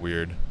so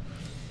weird.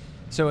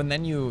 So, and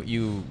then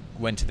you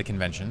went to the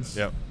conventions.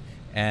 Yep.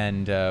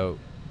 And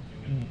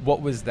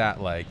what was that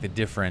like? The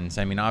difference?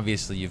 I mean,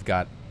 obviously you've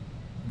got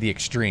the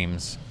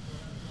extremes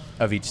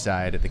of each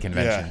side at the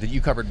convention. Yeah. Did you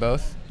covered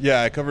both?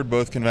 Yeah, I covered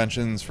both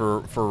conventions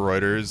for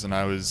Reuters, and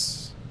I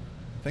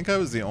think I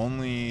was the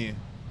only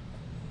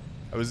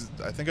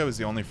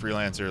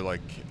freelancer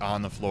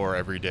on the floor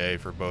every day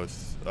for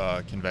both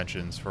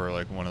conventions for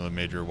one of the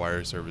major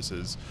wire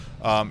services.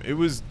 It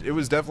was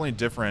definitely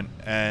different,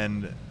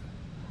 and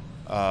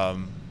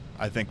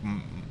I think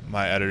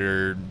my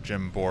editor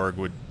Jim Borg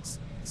would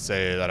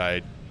say that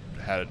I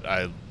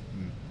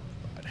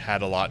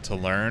had a lot to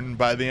learn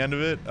by the end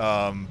of it,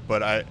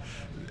 but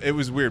it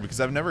was weird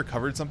because I've never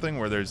covered something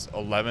where there's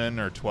 11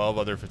 or 12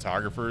 other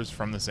photographers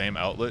from the same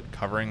outlet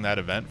covering that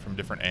event from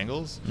different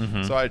angles.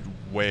 Mm-hmm. So I'd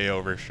way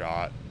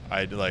overshot.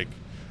 I'd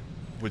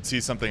would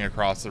see something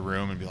across the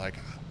room and be like,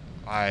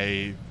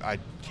 I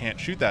can't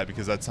shoot that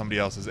because that's somebody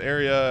else's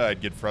area. I'd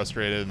get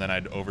frustrated, and then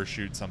I'd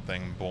overshoot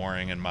something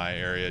boring in my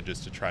area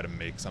just to try to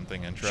make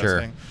something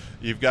interesting. Sure.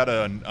 You've got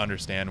to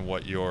understand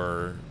what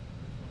your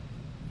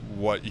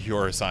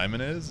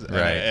assignment is,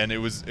 right? And it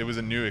was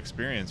a new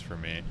experience for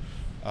me.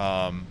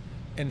 And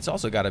it's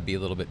also got to be a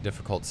little bit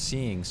difficult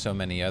seeing so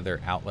many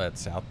other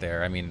outlets out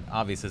there. I mean,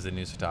 obviously, as a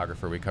news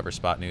photographer, we cover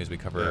spot news, we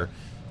cover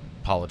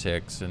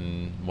politics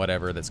and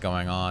whatever that's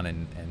going on,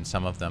 and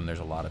some of them there's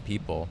a lot of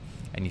people,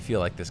 and you feel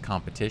like this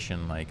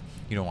competition, like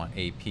you don't want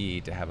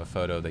AP to have a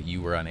photo that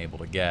you were unable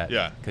to get,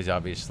 because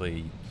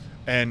obviously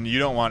and you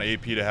don't want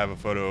AP to have a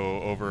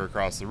photo over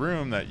across the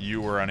room that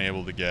you were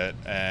unable to get,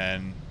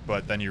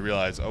 but then you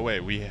realize, oh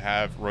wait,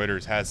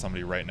 Reuters has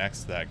somebody right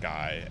next to that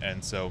guy,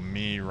 and so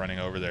me running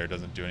over there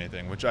doesn't do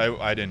anything, which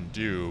I didn't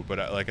do, but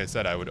like I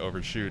said, I would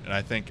overshoot. And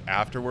I think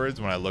afterwards,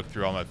 when I look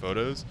through all my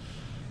photos,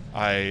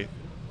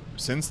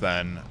 since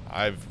then,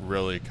 I've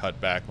really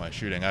cut back my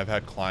shooting. I've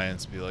had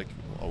clients be like,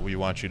 well, we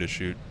want you to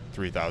shoot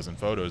 3,000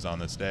 photos on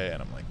this day,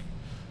 and I'm like,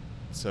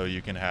 so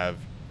you can have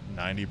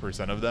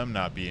 90% of them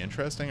not be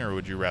interesting, or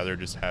would you rather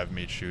just have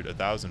me shoot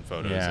 1,000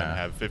 photos and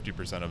have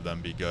 50% of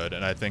them be good?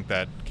 And I think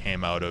that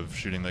came out of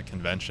shooting the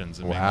conventions.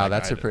 And wow, like,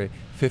 that's a pretty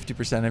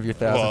 50% of your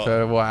 1,000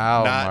 photos.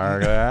 Wow,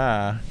 Mark.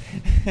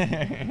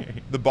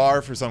 The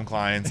bar for some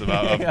clients of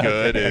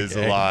good is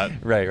a lot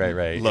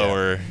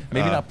lower. Yeah.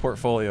 Maybe not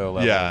portfolio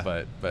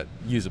level, but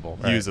usable.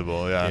 Right?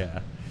 Usable, yeah.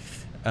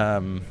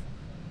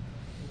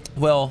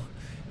 Well,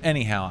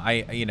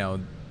 anyhow,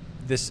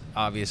 this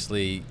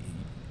obviously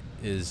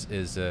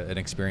is an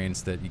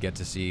experience that you get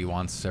to see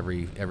once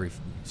every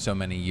so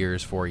many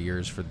years, 4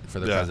 years for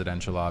the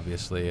presidential,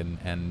 obviously,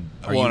 and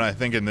I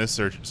think in this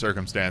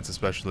circumstance,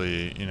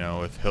 especially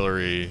with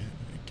Hillary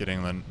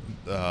getting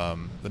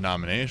the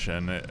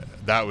nomination,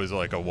 that was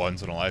like a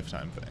once in a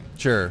lifetime thing.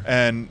 Sure.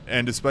 And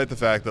despite the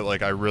fact that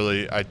like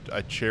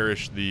I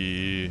cherish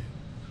the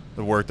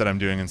work that I'm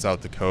doing in South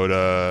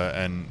Dakota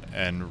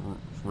and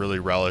really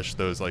relish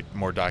those like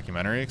more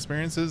documentary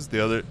experiences.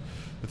 The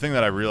thing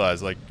that I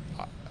realized, like,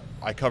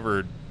 I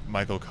covered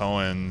Michael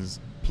Cohen's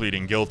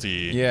pleading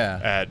guilty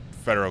at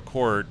federal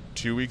court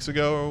 2 weeks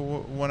ago, or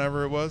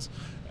whenever it was,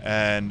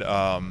 and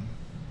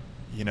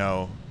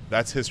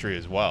that's history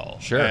as well.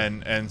 Sure.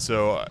 And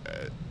so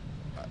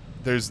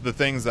there's the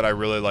things that I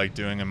really like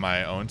doing in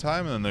my own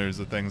time, and then there's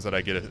the things that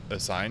I get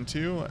assigned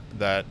to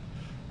that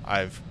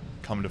I've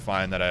come to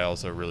find that I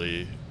also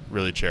really,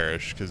 really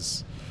cherish,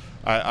 because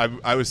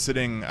I was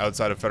sitting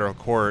outside of federal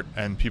court,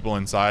 and people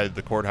inside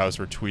the courthouse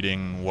were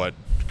tweeting what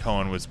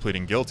Cohen was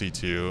pleading guilty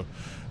to,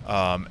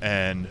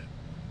 and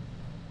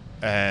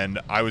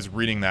I was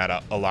reading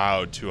that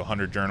aloud to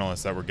 100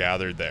 journalists that were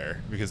gathered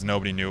there because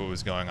nobody knew what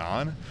was going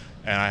on,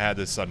 and I had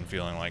this sudden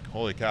feeling like,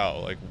 holy cow,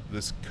 like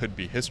this could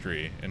be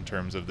history in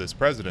terms of this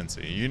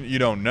presidency. You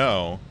don't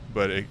know,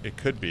 but it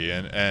could be,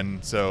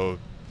 and so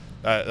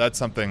that's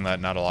something that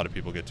not a lot of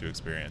people get to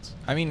experience.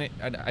 I mean,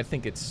 I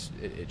think it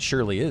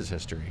surely is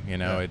history.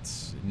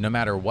 It's no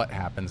matter what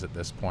happens at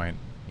this point.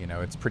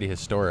 It's pretty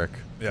historic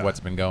what's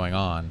been going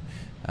on,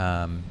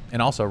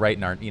 and also right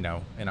in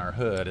our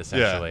hood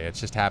essentially. It's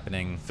just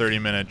happening.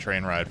 30-minute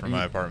train ride from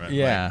my apartment.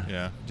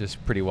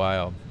 Just pretty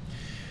wild.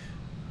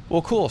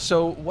 Well, cool.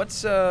 So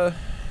what's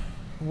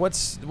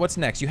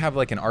next? You have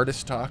like an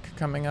artist talk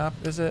coming up,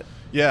 is it?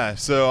 Yeah.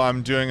 So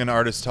I'm doing an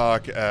artist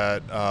talk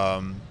at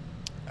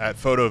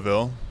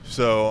Photoville.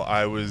 So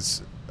I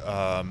was.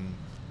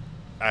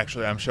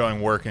 Actually, I'm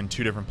showing work in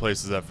 2 different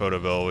places at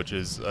Photoville, which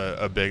is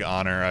a big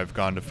honor. I've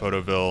gone to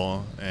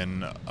Photoville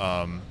in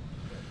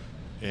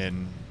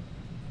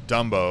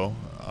Dumbo,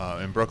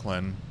 in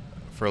Brooklyn,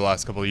 for the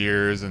last couple of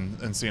years,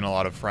 and seen a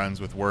lot of friends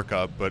with work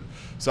up. But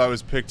so I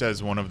was picked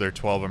as one of their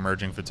 12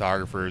 emerging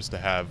photographers to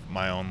have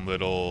my own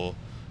little.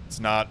 It's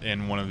not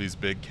in one of these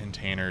big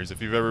containers.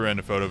 If you've ever been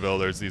to Photoville,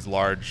 there's these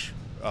large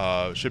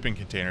shipping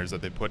containers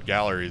that they put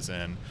galleries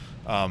in.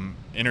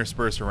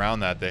 Interspersed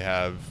around that, they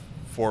have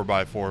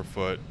 4x4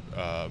 foot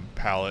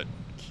pallet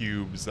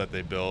cubes that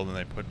they build, and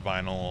they put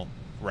vinyl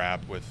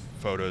wrap with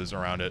photos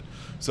around it.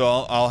 So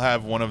I'll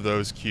have one of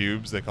those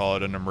cubes. They call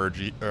it an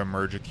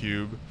Emerge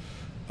cube.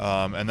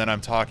 And then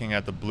I'm talking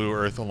at the Blue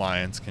Earth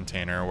Alliance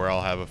container, where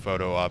I'll have a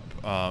photo up.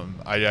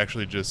 I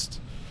actually just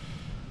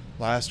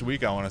last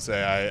week, I want to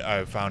say,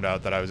 I found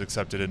out that I was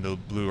accepted into the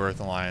Blue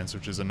Earth Alliance,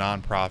 which is a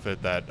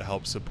nonprofit that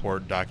helps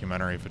support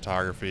documentary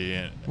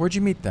photography. Where'd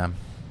you meet them?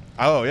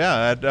 Oh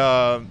yeah, at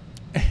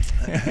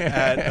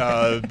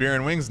Beer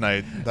and Wings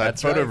Night.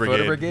 That's Photo right, Brigade.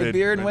 Photo Brigade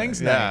Beer and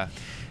Wings Night.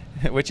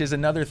 Which is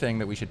another thing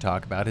that we should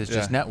talk about, is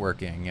just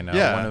networking.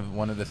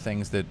 One of the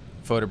things that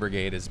Photo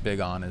Brigade is big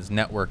on is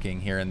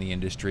networking here in the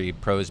industry,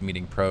 pros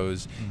meeting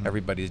pros. Mm-hmm.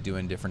 Everybody's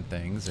doing different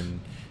things, and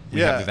we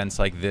have events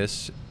like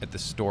this at the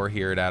store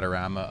here at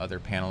Adorama, other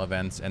panel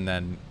events, and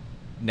then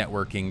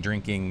networking,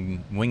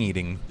 drinking, wing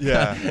eating.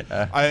 Yeah,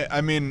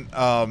 I mean,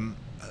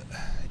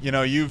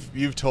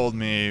 you've told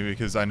me,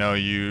 because I know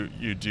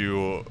you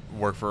do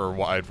work for a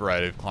wide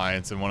variety of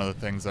clients, and one of the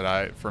things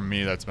that for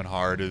me that's been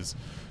hard is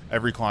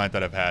every client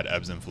that I've had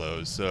ebbs and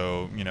flows.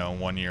 So,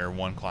 1 year,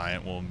 one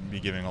client will be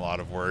giving a lot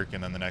of work,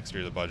 and then the next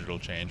year the budget will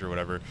change or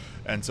whatever.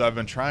 And so I've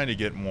been trying to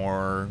get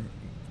more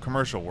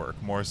commercial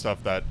work, more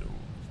stuff that,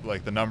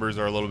 like, the numbers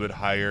are a little bit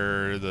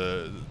higher,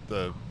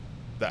 the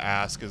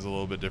ask is a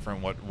little bit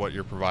different, what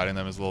you're providing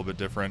them is a little bit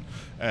different,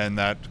 and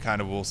that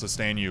kind of will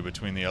sustain you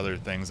between the other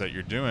things that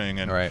you're doing.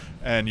 And right.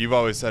 And you've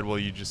always said, well,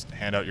 you just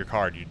hand out your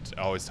card. You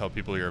always tell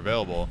people you're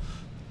available.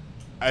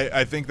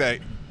 I think that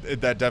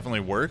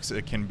definitely works.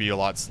 It can be a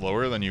lot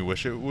slower than you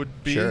wish it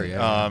would be. Sure,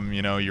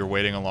 yeah. You're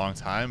waiting a long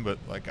time, but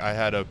like I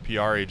had a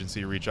PR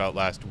agency reach out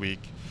last week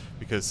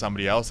because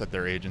somebody else at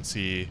their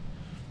agency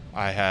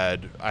I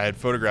had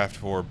photographed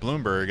for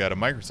Bloomberg at a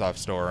Microsoft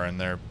store, and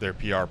their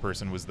PR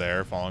person was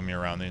there following me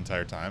around the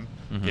entire time.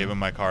 Gave him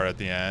my card at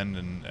the end,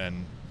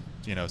 and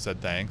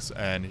said thanks,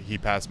 and he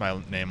passed my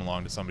name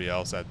along to somebody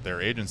else at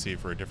their agency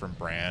for a different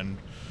brand.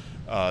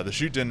 The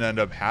shoot didn't end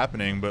up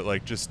happening, but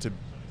like just to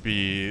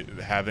be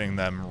having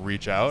them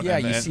reach out. Yeah,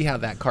 you see how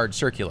that card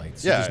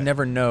circulates. Yeah. You just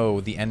never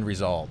know the end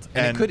result.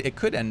 And it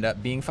could end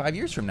up being 5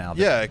 years from now.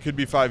 Yeah, it could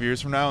be 5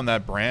 years from now, and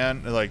that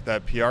brand, like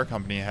that PR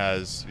company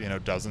has,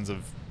 dozens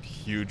of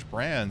huge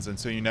brands, and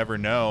so you never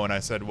know. And I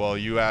said, well,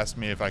 you asked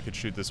me if I could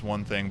shoot this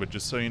one thing, but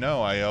just so you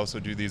know, I also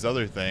do these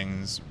other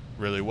things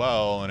really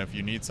well, and if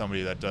you need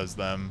somebody that does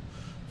them,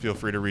 feel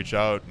free to reach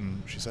out.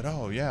 And she said,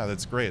 oh yeah,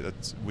 that's great.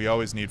 We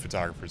always need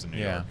photographers in New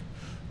York.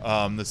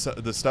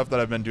 The stuff that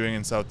I've been doing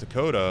in South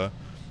Dakota,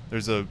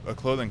 there's a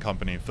clothing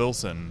company,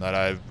 Filson, that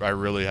I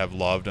really have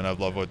loved, and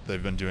I've loved what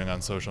they've been doing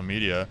on social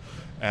media.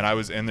 And I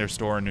was in their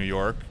store in New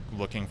York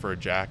looking for a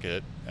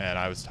jacket, and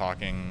I was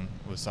talking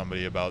with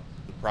somebody about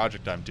the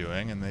project I'm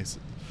doing, and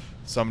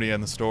somebody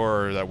in the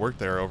store that worked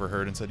there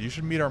overheard and said, you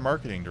should meet our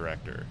marketing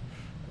director.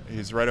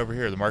 He's right over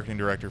here, the marketing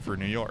director for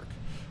New York.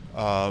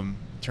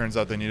 Turns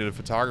out they needed a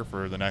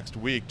photographer the next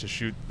week to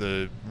shoot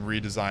the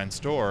redesigned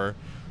store.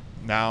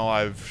 Now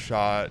I've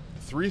shot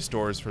 3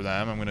 stores for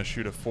them. I'm going to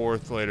shoot a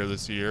 4th later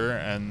this year,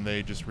 and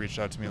they just reached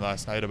out to me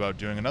last night about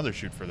doing another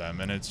shoot for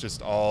them. And it's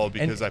just all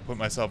because I put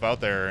myself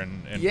out there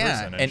in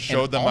person and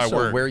showed them my work.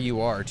 Also where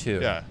you are too.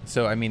 Yeah.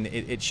 So I mean,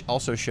 it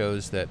also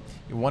shows that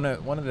one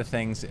of the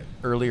things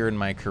earlier in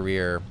my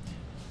career,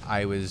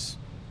 I was,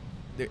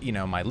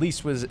 my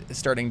lease was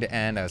starting to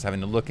end. I was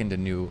having to look into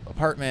new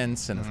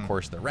apartments, and of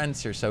course the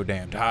rents are so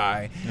damned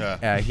high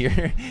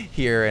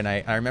here. And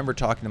I remember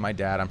talking to my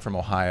dad. I'm from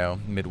Ohio,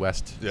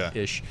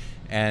 Midwest-ish,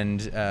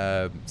 and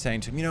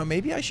saying to him,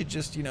 maybe I should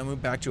just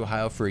move back to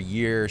Ohio for a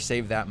year,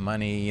 save that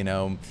money.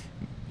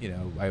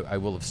 I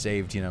will have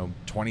saved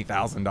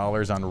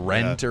 $20,000 on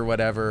rent or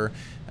whatever.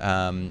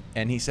 And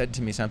he said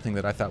to me something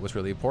that I thought was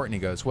really important. He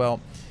goes, well,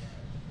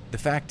 the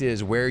fact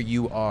is, where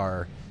you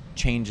are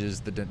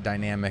changes the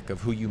dynamic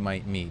of who you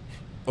might meet.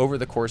 Over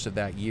the course of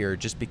that year,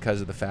 just because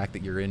of the fact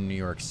that you're in New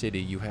York City,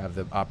 you have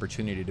the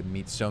opportunity to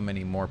meet so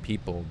many more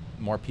people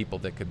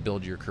that could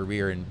build your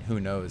career in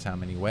who knows how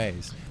many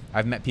ways.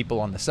 I've met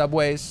people on the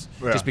subways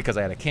just because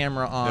I had a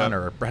camera on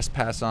or a breast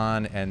pass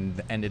on,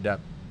 and ended up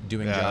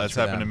doing jobs for them. Yeah, that's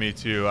happened to me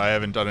too. I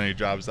haven't done any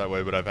jobs that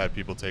way, but I've had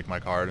people take my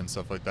card and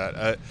stuff like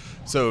that.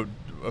 So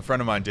a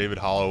friend of mine, David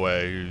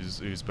Holloway,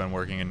 who's been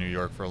working in New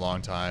York for a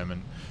long time,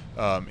 and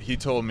he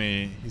told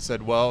me, he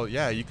said, well,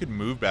 yeah, you could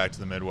move back to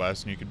the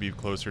Midwest and you could be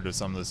closer to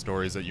some of the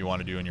stories that you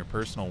want to do in your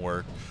personal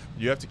work.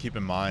 You have to keep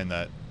in mind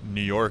that New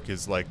York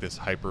is like this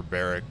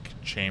hyperbaric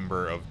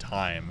chamber of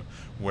time,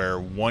 where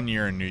 1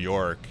 year in New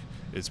York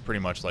is pretty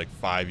much like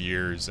 5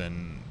 years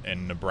in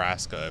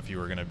Nebraska if you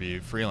were going to be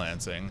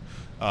freelancing.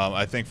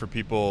 I think for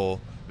people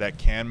that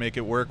can make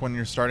it work when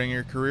you're starting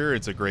your career,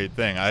 it's a great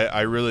thing.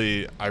 I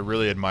really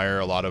admire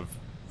a lot of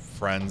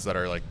friends that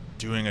are like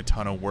doing a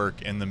ton of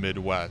work in the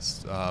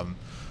Midwest.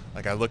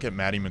 Like I look at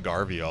Maddie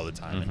McGarvey all the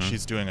time, and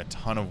she's doing a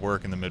ton of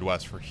work in the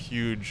Midwest for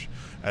huge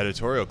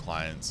editorial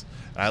clients.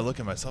 And I look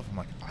at myself, I'm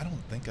like, I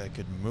don't think I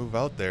could move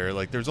out there.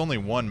 Like there's only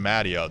one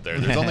Maddie out there.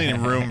 There's only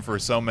room for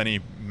so many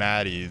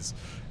Maddies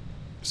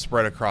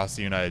spread across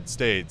the United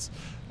States.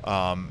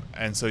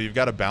 And so you've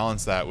got to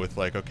balance that with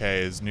like,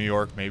 okay, is New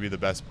York maybe the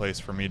best place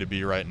for me to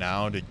be right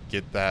now to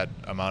get that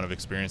amount of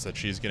experience that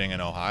she's getting in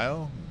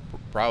Ohio?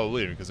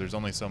 Probably, because there's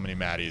only so many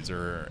Maddies,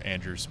 or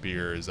Andrew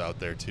Spear is out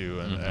there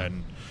too,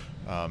 and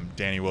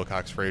Danny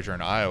Wilcox-Frazier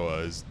in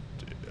Iowa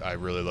I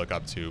really look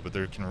up to, but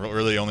there can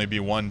really only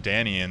be one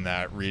Danny in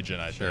that region,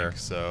 I think.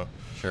 So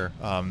sure.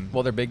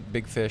 Well, they're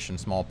big fish in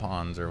small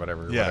ponds, or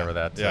whatever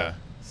that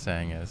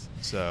saying is.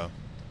 So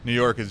New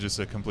York is just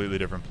a completely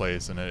different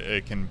place, and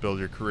it can build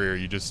your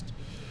career.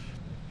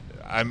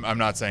 I'm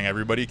not saying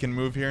everybody can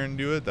move here and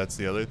do it. That's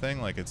the other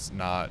thing. Like it's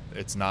not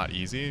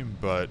easy,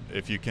 but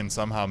if you can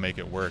somehow make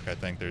it work, I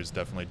think there's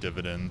definitely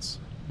dividends.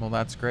 Well,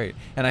 that's great,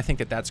 and I think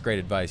that's great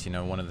advice.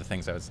 One of the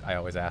things I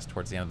always ask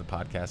towards the end of the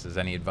podcast is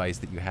any advice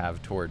that you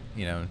have toward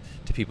to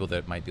people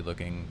that might be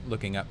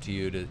looking up to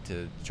you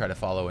to try to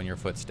follow in your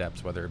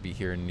footsteps, whether it be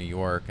here in New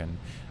York. And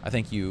I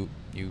think you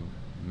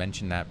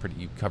mentioned that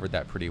you covered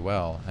that pretty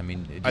well. I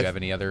mean, do you have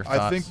any other thoughts?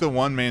 I think the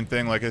one main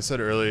thing, like I said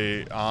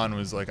early on,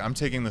 was like I'm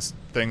taking the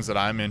things that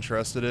I'm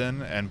interested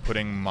in and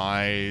putting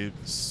my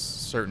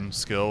certain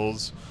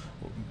skills,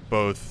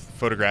 both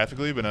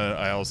photographically, but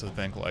I also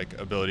think like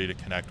ability to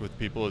connect with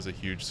people is a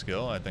huge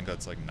skill. I think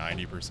that's like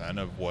 90%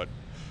 of what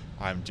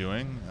I'm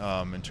doing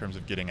in terms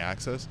of getting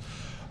access.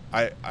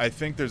 I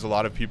think there's a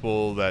lot of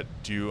people that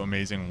do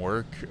amazing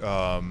work,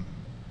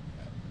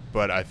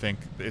 but I think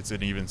it's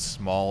an even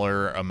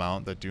smaller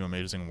amount that do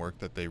amazing work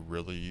that they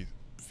really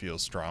feel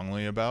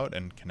strongly about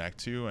and connect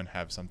to and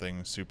have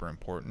something super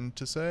important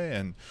to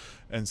say.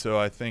 And so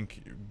I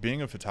think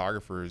being a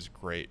photographer is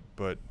great,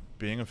 but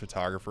being a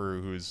photographer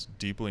who's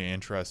deeply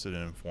interested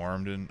and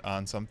informed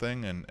on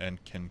something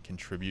and can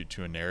contribute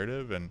to a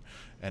narrative and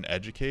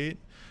educate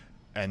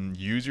and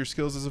use your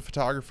skills as a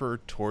photographer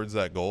towards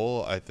that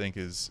goal, I think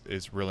is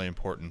really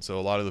important. So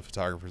a lot of the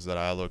photographers that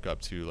I look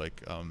up to,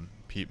 like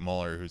Pete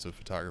Muller, who's a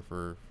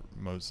photographer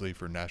mostly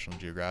for National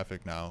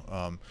Geographic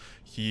now,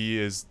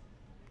 he's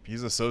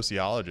a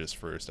sociologist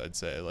first, I'd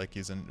say. Like,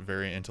 he's a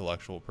very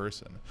intellectual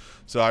person.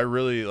 So I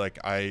really, like,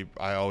 I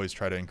always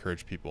try to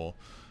encourage people,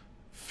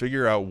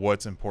 figure out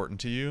what's important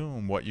to you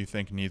and what you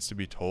think needs to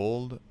be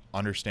told,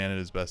 understand it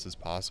as best as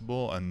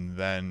possible, and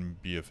then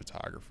be a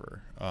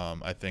photographer.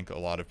 I think a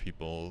lot of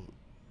people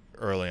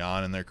early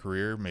on in their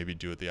career maybe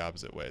do it the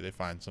opposite way. They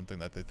find something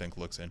that they think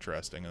looks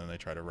interesting, and then they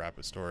try to wrap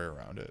a story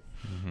around it.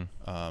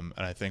 And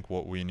I think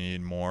what we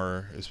need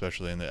more,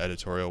 especially in the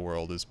editorial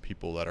world, is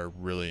people that are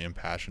really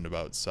impassioned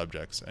about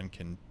subjects and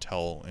can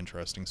tell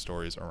interesting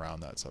stories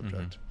around that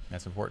subject.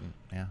 That's important.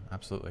 Yeah,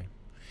 absolutely.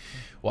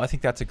 Well, I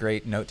think that's a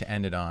great note to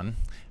end it on.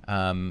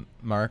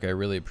 Mark, I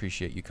really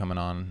appreciate you coming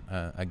on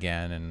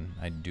again, and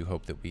I do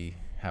hope that we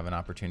have an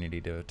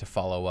opportunity to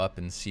follow up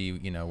and see,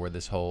 where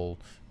this whole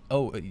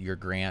your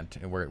grant,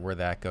 where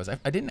that goes.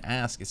 I didn't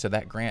ask. So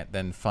that grant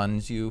then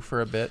funds you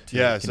for a bit to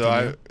continue?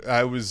 So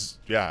I was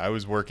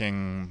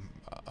working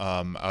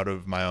out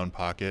of my own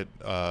pocket.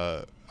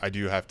 I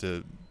do have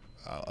to.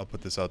 I'll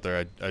put this out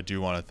there. I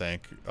do want to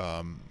thank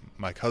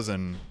my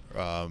cousin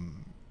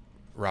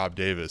Rob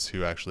Davis,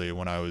 who actually,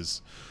 when I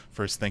was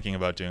first thinking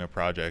about doing a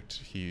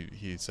project,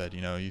 he said,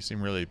 you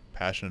seem really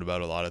passionate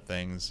about a lot of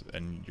things,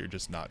 and you're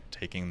just not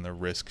taking the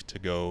risk to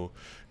go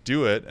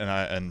do it.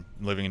 And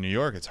living in New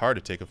York, it's hard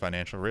to take a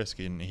financial risk.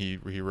 And he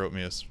wrote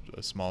me a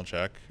small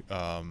check,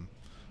 for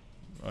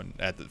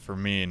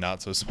me,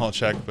 not so small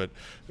check, but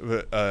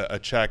a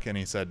check, and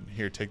he said,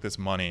 here, take this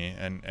money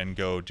and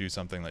go do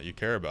something that you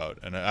care about.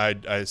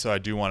 And so I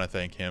do want to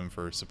thank him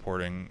for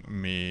supporting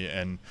me,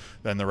 and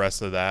then the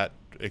rest of that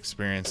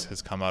experience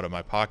has come out of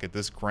my pocket.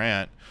 This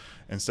grant,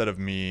 instead of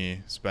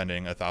me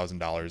spending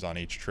 $1,000 on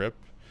each trip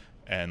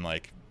and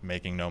like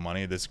making no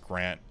money, this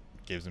grant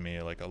gives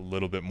me like a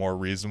little bit more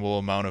reasonable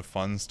amount of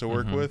funds to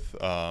work with.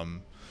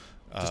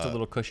 Just a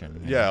little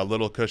cushion. Yeah, a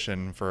little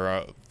cushion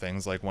for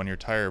things like when your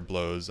tire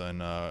blows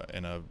on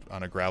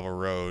a gravel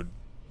road,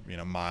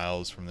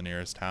 miles from the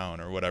nearest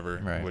town or whatever,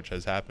 which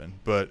has happened.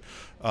 But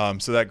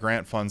so that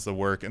grant funds the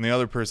work. And the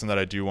other person that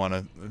I do want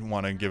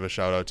to give a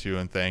shout out to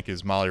and thank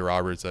is Molly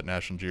Roberts at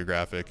National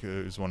Geographic,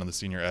 who's one of the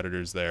senior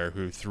editors there,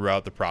 who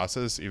throughout the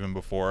process, even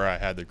before I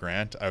had the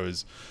grant, I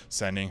was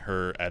sending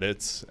her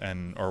edits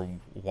or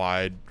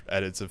wide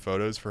edits of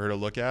photos for her to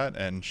look at,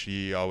 and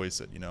she always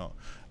said,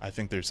 I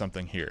think there's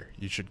something here.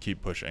 You should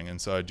keep pushing. And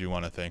so I do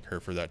want to thank her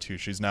for that too.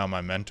 She's now my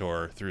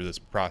mentor through this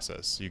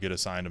process. You get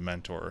assigned a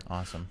mentor.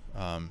 Awesome.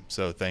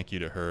 So thank you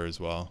to her as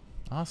well.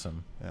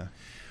 Awesome. Yeah.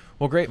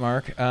 Well, great,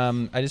 Mark.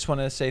 I just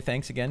want to say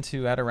thanks again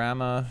to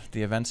Adorama,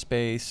 the event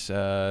space.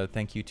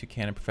 Thank you to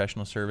Canon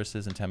Professional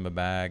Services and Temba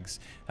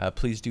Bags.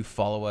 Please do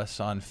follow us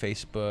on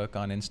Facebook,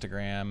 on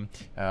Instagram.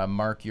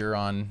 Mark, you're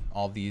on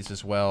all these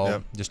as well.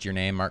 Yep. Just your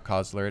name, Mark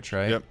Kauzlarich,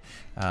 right?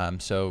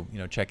 Yep. So,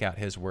 check out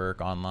his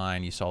work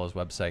online. You saw his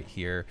website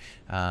here.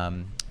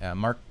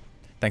 Mark,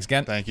 thanks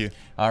again. Thank you.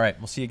 All right.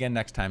 We'll see you again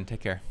next time.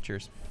 Take care.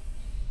 Cheers.